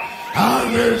more.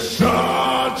 And it's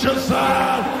such a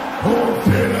sad old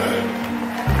feeling.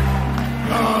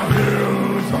 The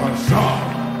hills are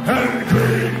soft and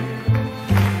green.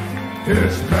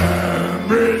 It's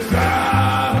memories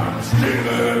that I'm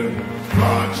stealing,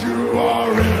 but you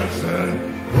are innocent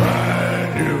when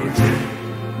you dream.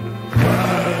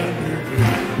 When you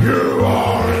dream, you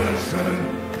are innocent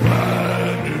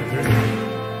when you dream.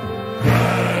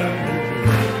 When you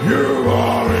dream, you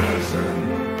are innocent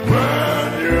when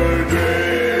you dream.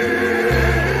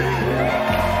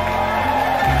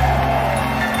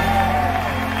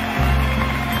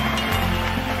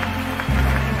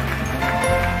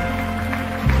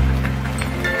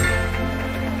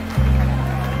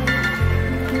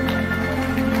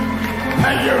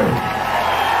 Thank you.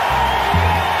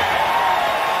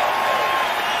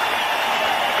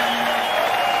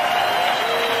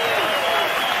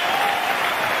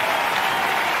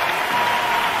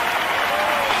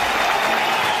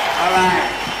 All right.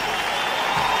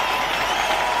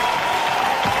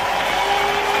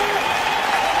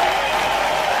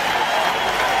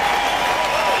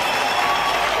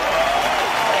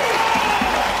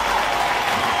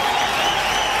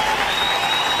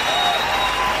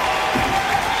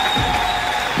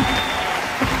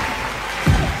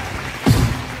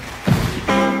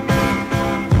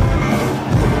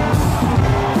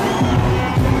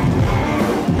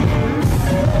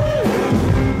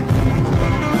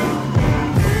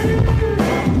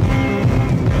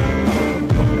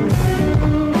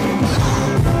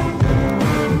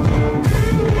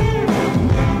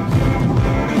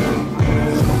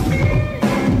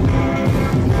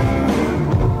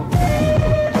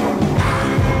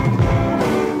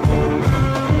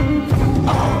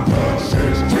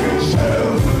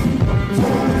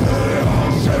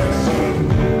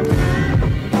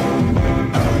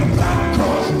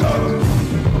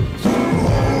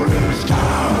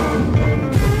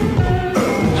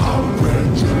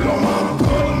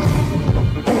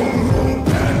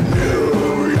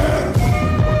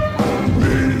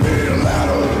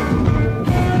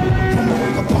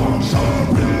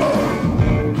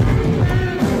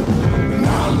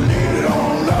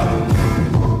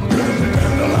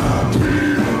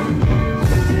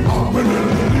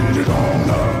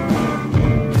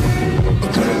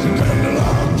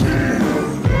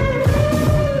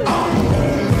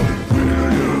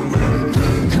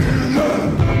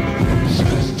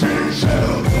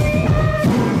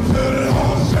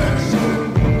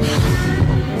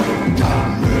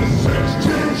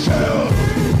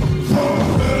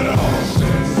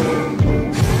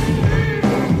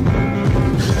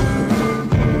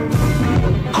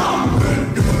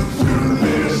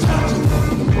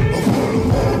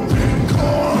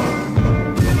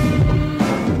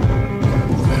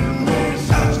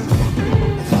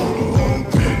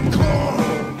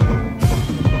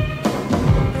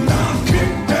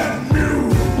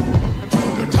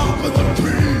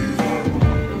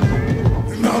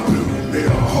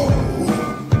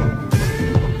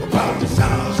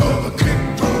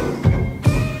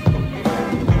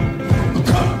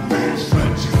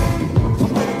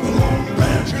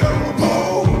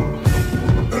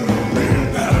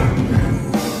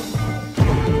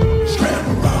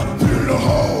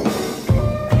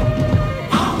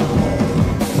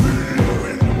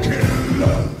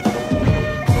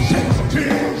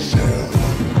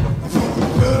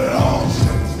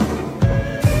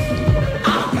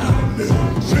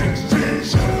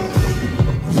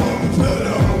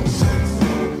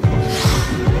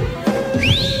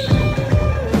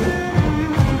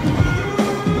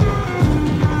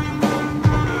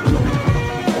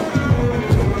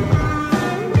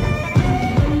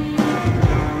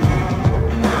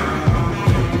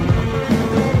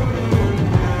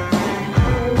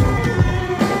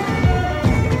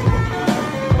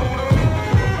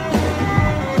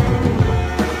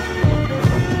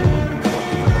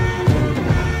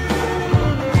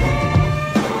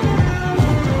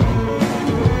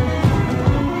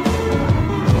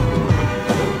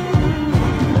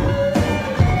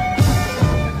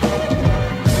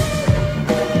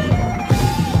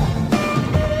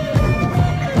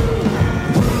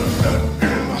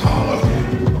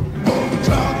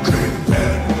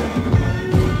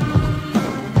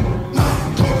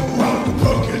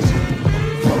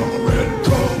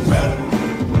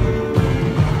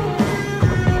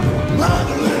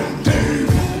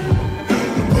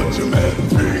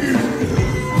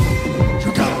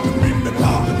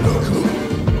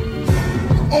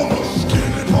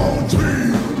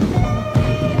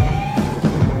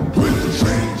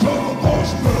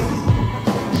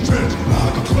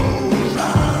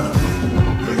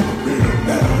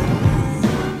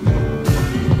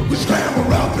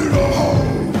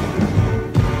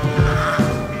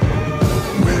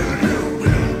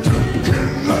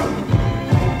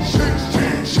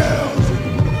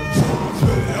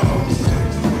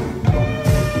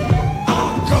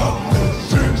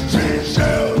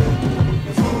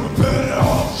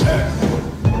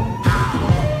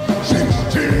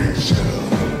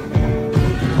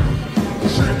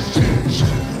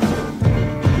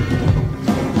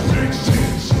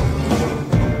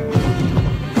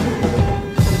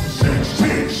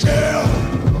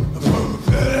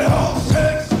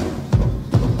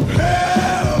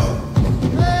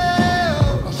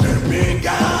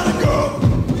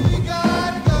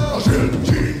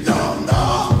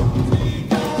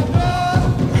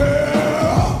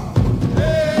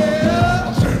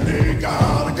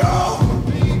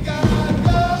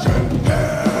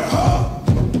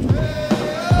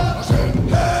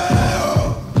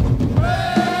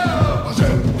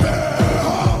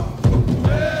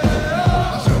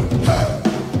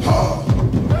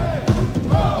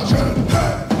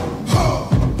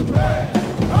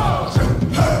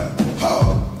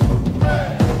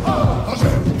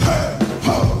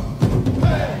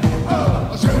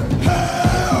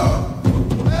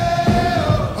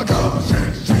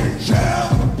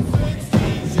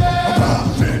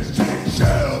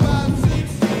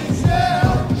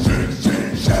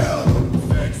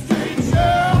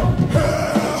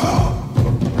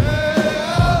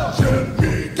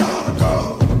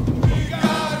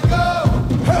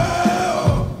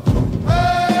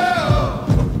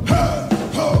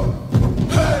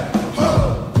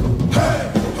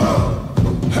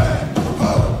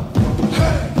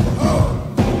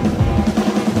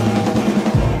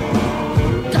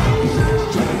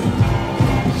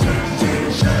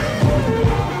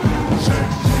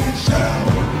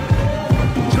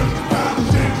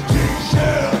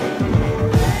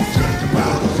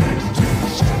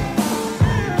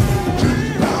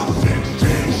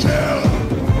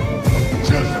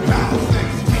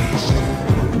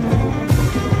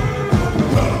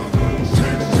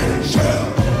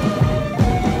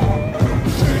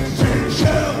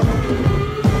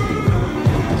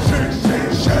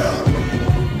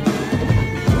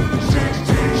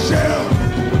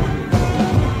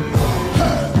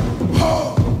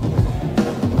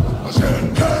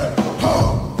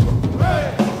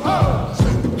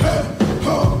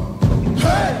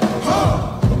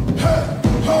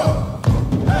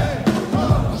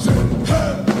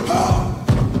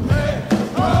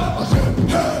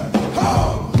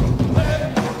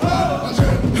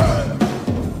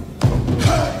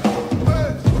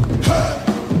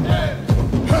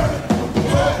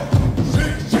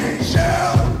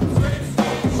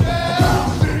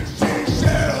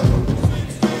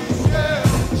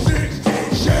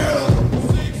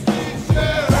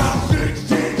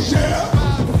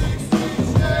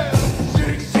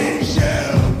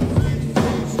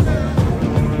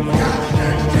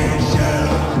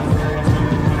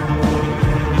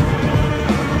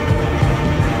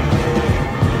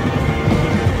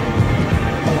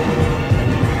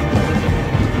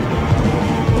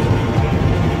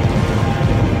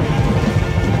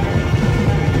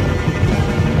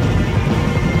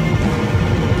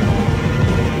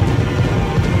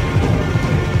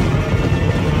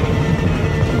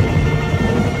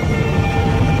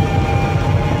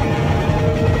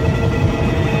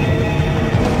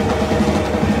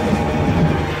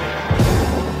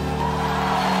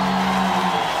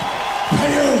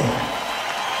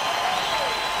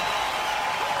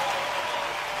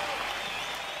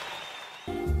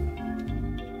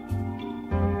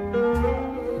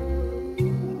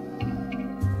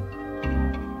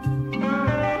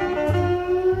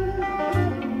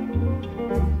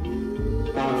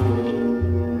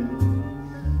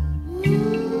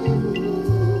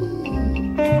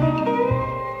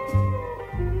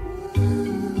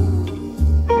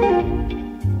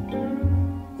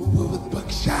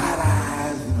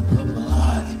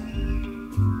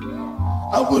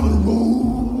 I wouldn't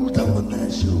roll down the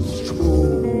National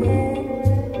Stroll,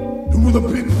 and with a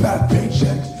big fat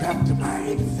paycheck strapped to my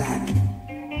head sack,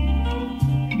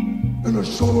 and a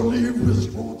short-lived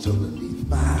wristwatch underneath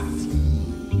my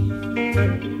sleeve,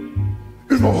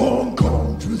 in a Hong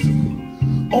Kong drizzle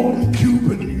on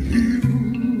Cuban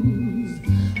heels,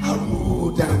 I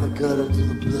rolled down the gutter to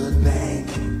the blood bank,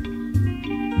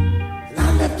 and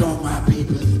I left all my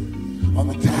papers on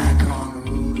the Taikon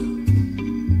Road,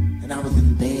 and I was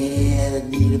in bed in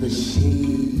need of a shave.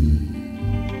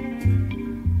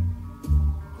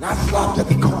 And I slopped at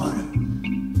the corner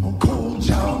on cold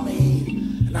chow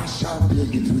mein, and I shot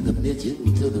billiard through the midget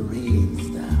until the rain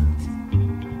stopped.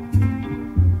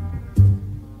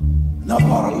 And I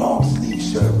bought a long sleeve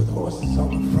shirt with horses on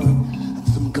the front, and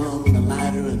some gum and a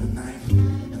lighter and a knife,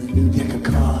 and a new deck of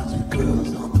cards with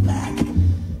girls on the back.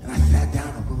 And I sat down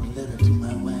and wrote a letter to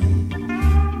my wife.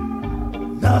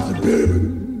 And I said, baby,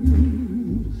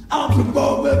 I'm so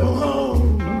far away from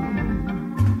home.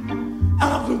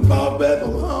 I'm so far away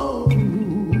from home.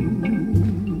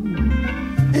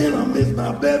 And I miss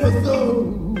my baby so.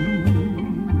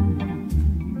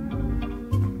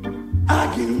 I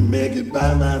can't make it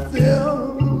by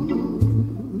myself,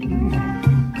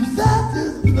 'cause I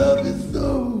just love you so.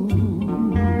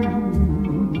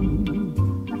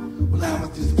 Well, I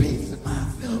was just pacing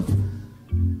myself.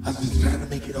 I was just trying to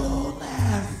make it all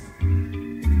last,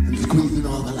 and squeezing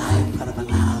all the life out of a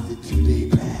lousy 2-day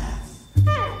pass.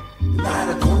 And I had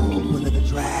a cold one in the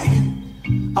dragon.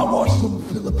 I watched some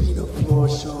Filipino floor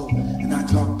show, and I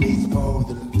talked baseball with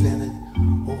the lieutenant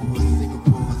over a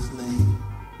Singapore sling.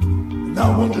 And I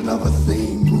wondered how the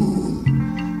same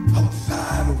moon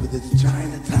outside over this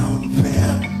Chinatown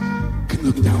fair can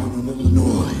look down on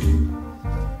Illinois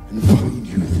and find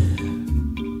you there.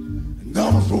 And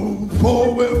I'm so far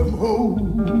away from home,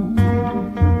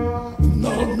 and I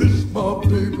miss my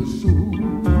baby so.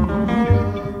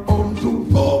 I'm so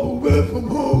far away from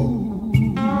home,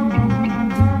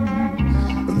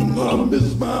 and I miss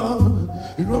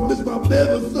my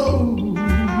baby so.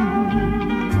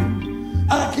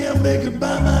 I can't make it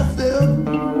by myself,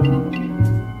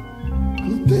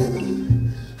 'cause baby,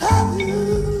 I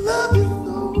just love you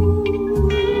so.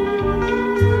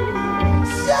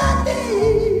 Jockey.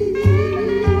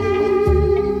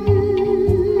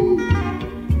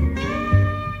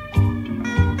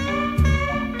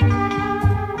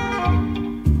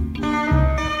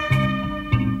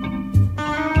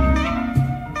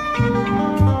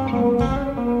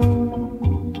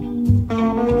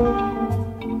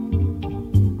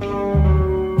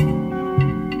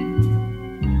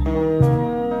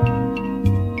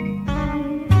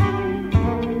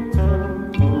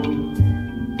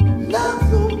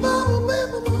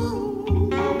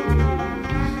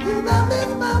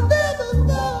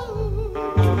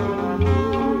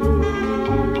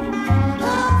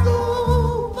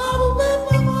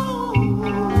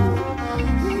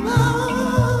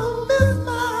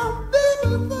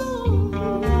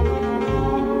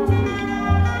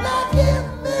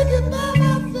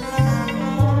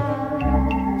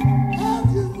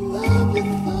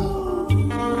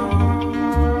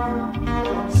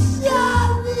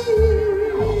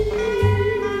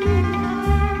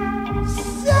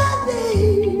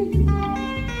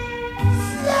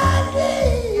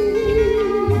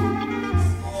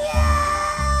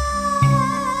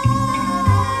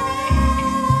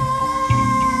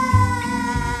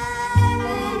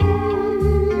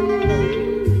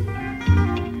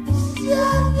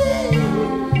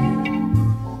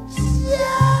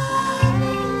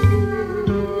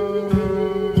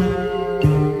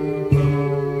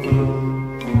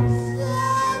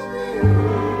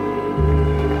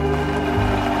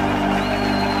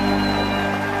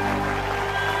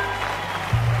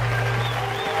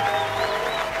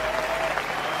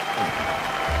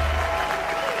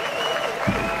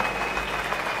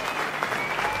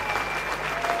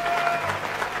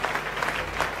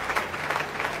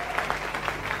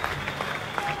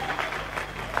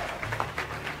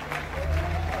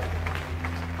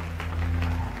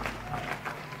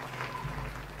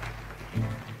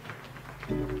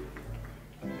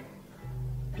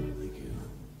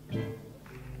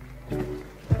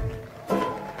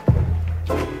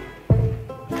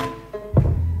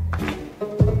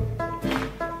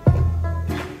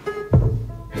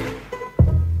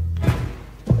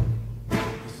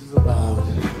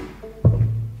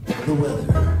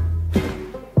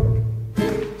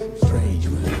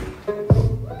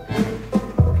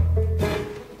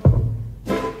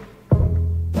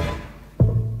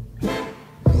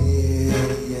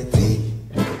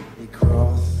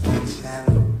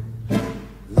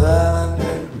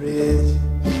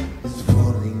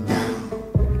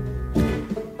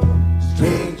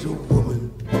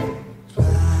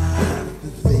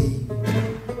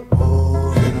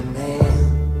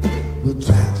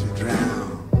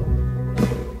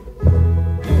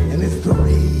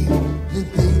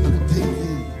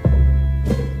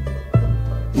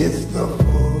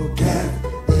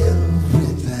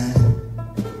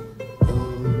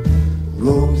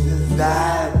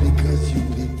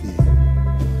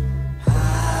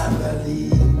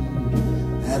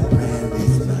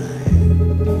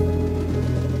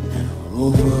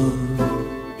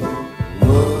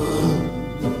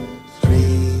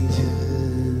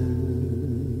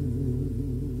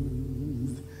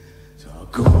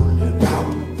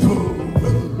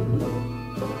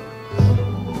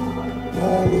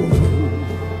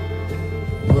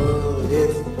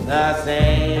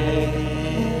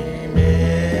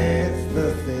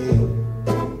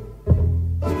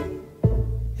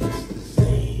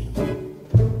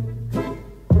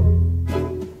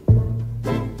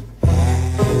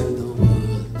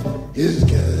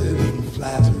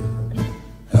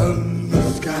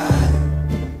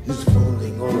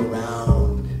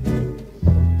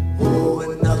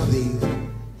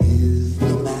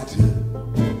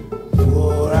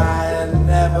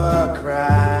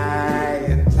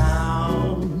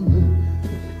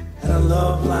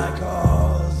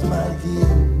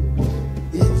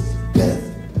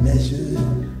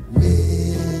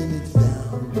 when it's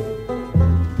down.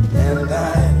 And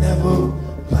I never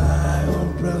buy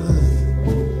umbrellas,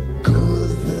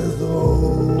 'cause there's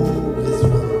always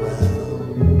one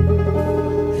around.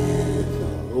 And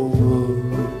over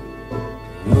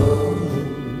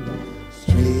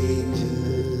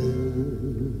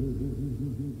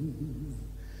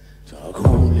talk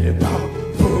only about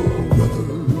forever.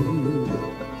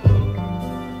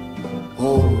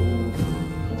 Oh,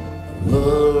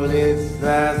 well, it's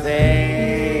the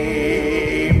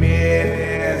same,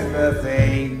 it's the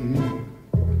same.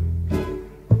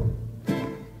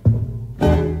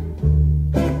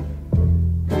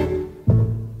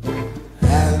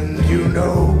 And you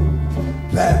know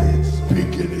that it's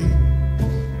beginning,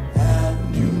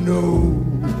 and you know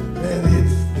that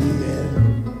it's the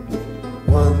end.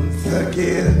 Once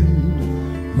again,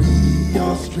 we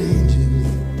are strangers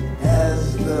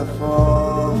as the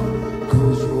fall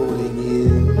goes rolling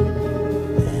in,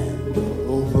 and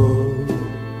over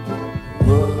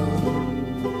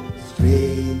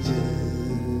strangers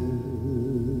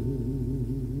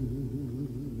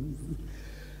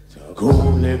talk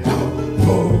only about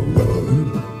forever.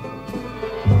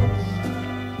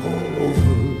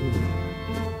 Over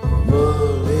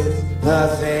world is the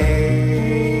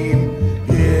same.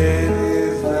 It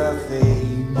is the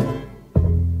same.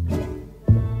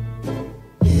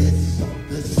 It's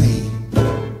the same.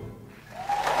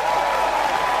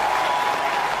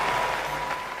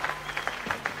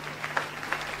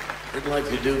 We'd like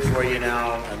to do for you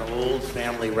now an old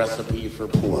family recipe for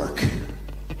pork.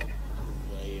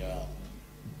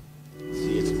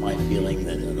 See, it's my feeling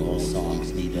that all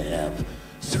songs need to have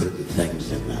certain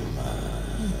things in them,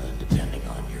 depending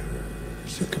on your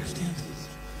circumstances.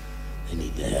 They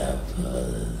need to have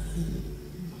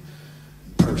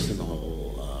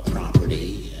personal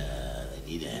property. They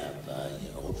need to have,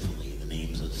 hopefully the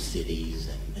names of cities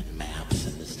and maps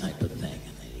and this type of thing.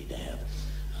 And they need to have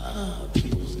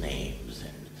people's names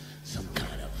and some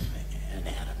kind of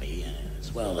anatomy, and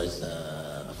as well as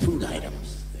food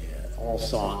items. All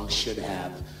songs should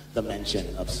have the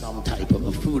mention of some type of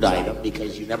a food item,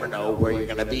 because you never know where you're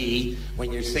going to be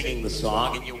when you're singing the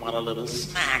song and you want a little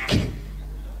snack.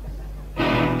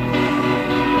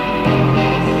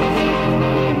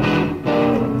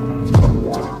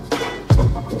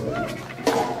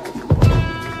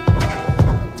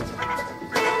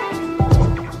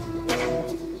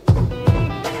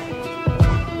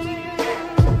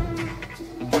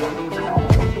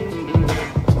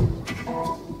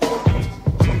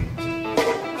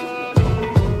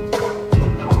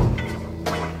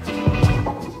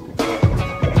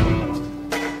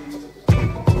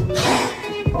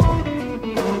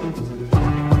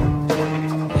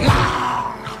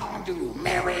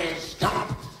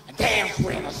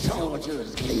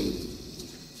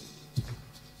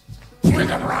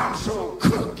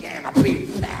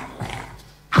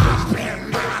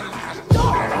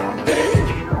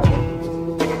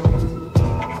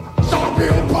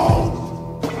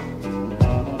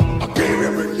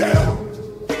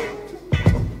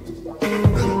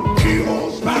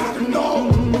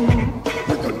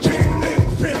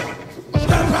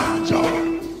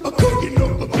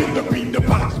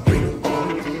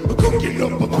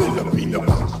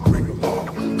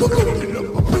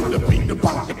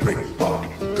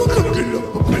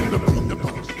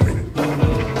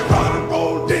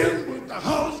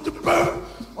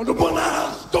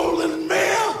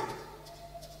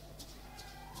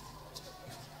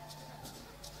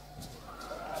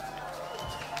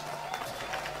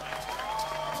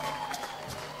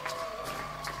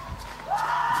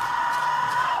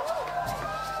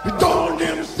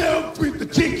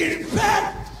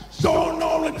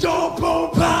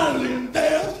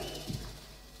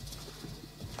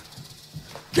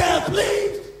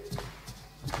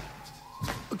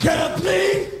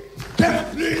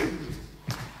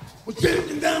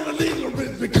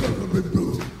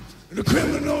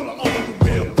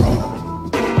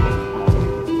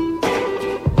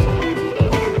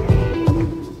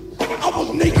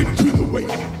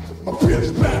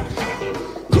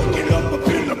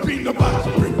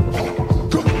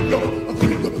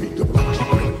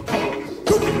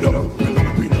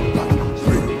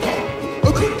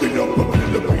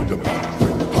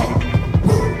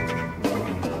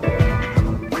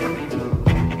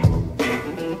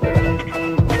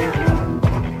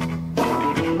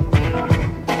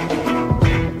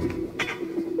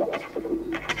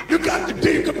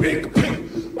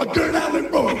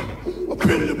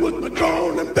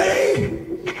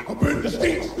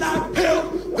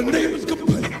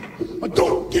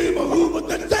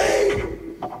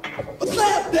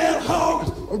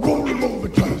 Roll them over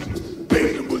twice,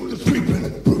 baby.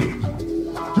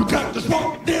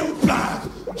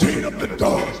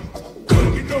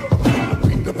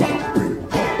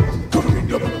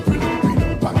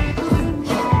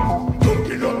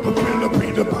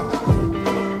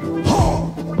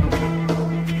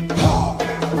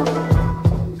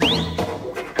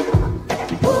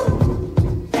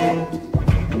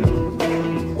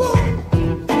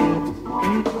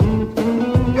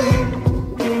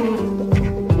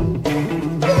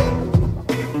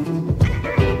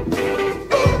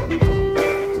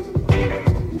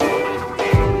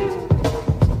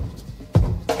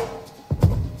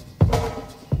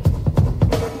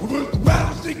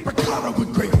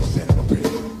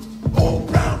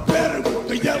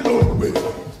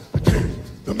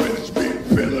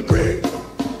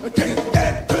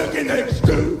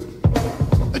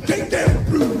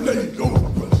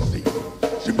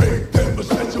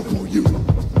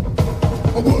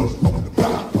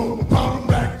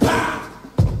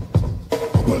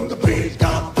 But the beans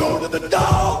got thrown to the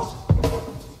dogs.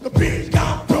 The beans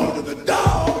got thrown to the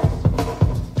dogs.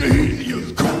 The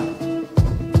easiest crap.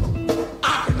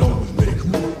 I can always make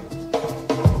room.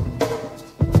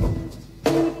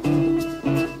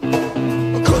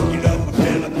 Cooking up a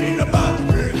Filipino box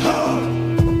spring hard.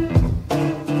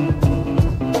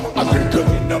 I said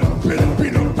cooking up a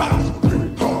Filipino box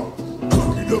spring hard.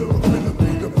 Cooking up a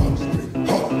Filipino box spring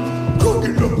hard.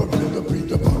 Cooking up a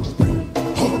Filipino box spring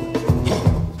hard.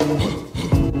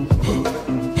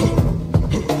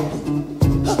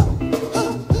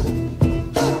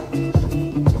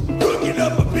 Cooking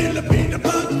up a Filipino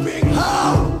box spring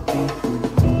hard.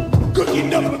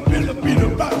 Cooking up a Filipino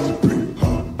box spring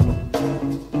hard.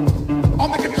 On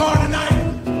the guitar tonight,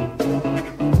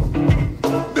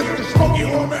 Mr. Smokey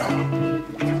Hormel.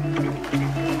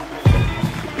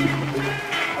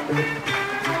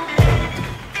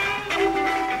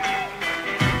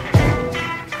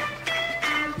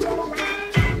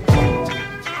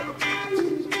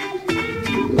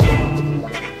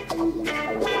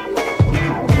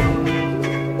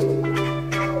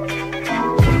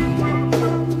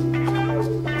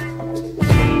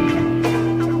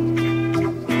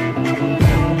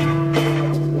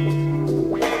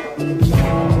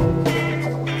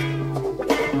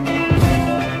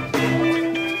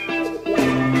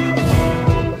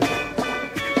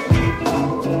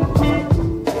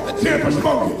 Let's hear it for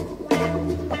Smokey.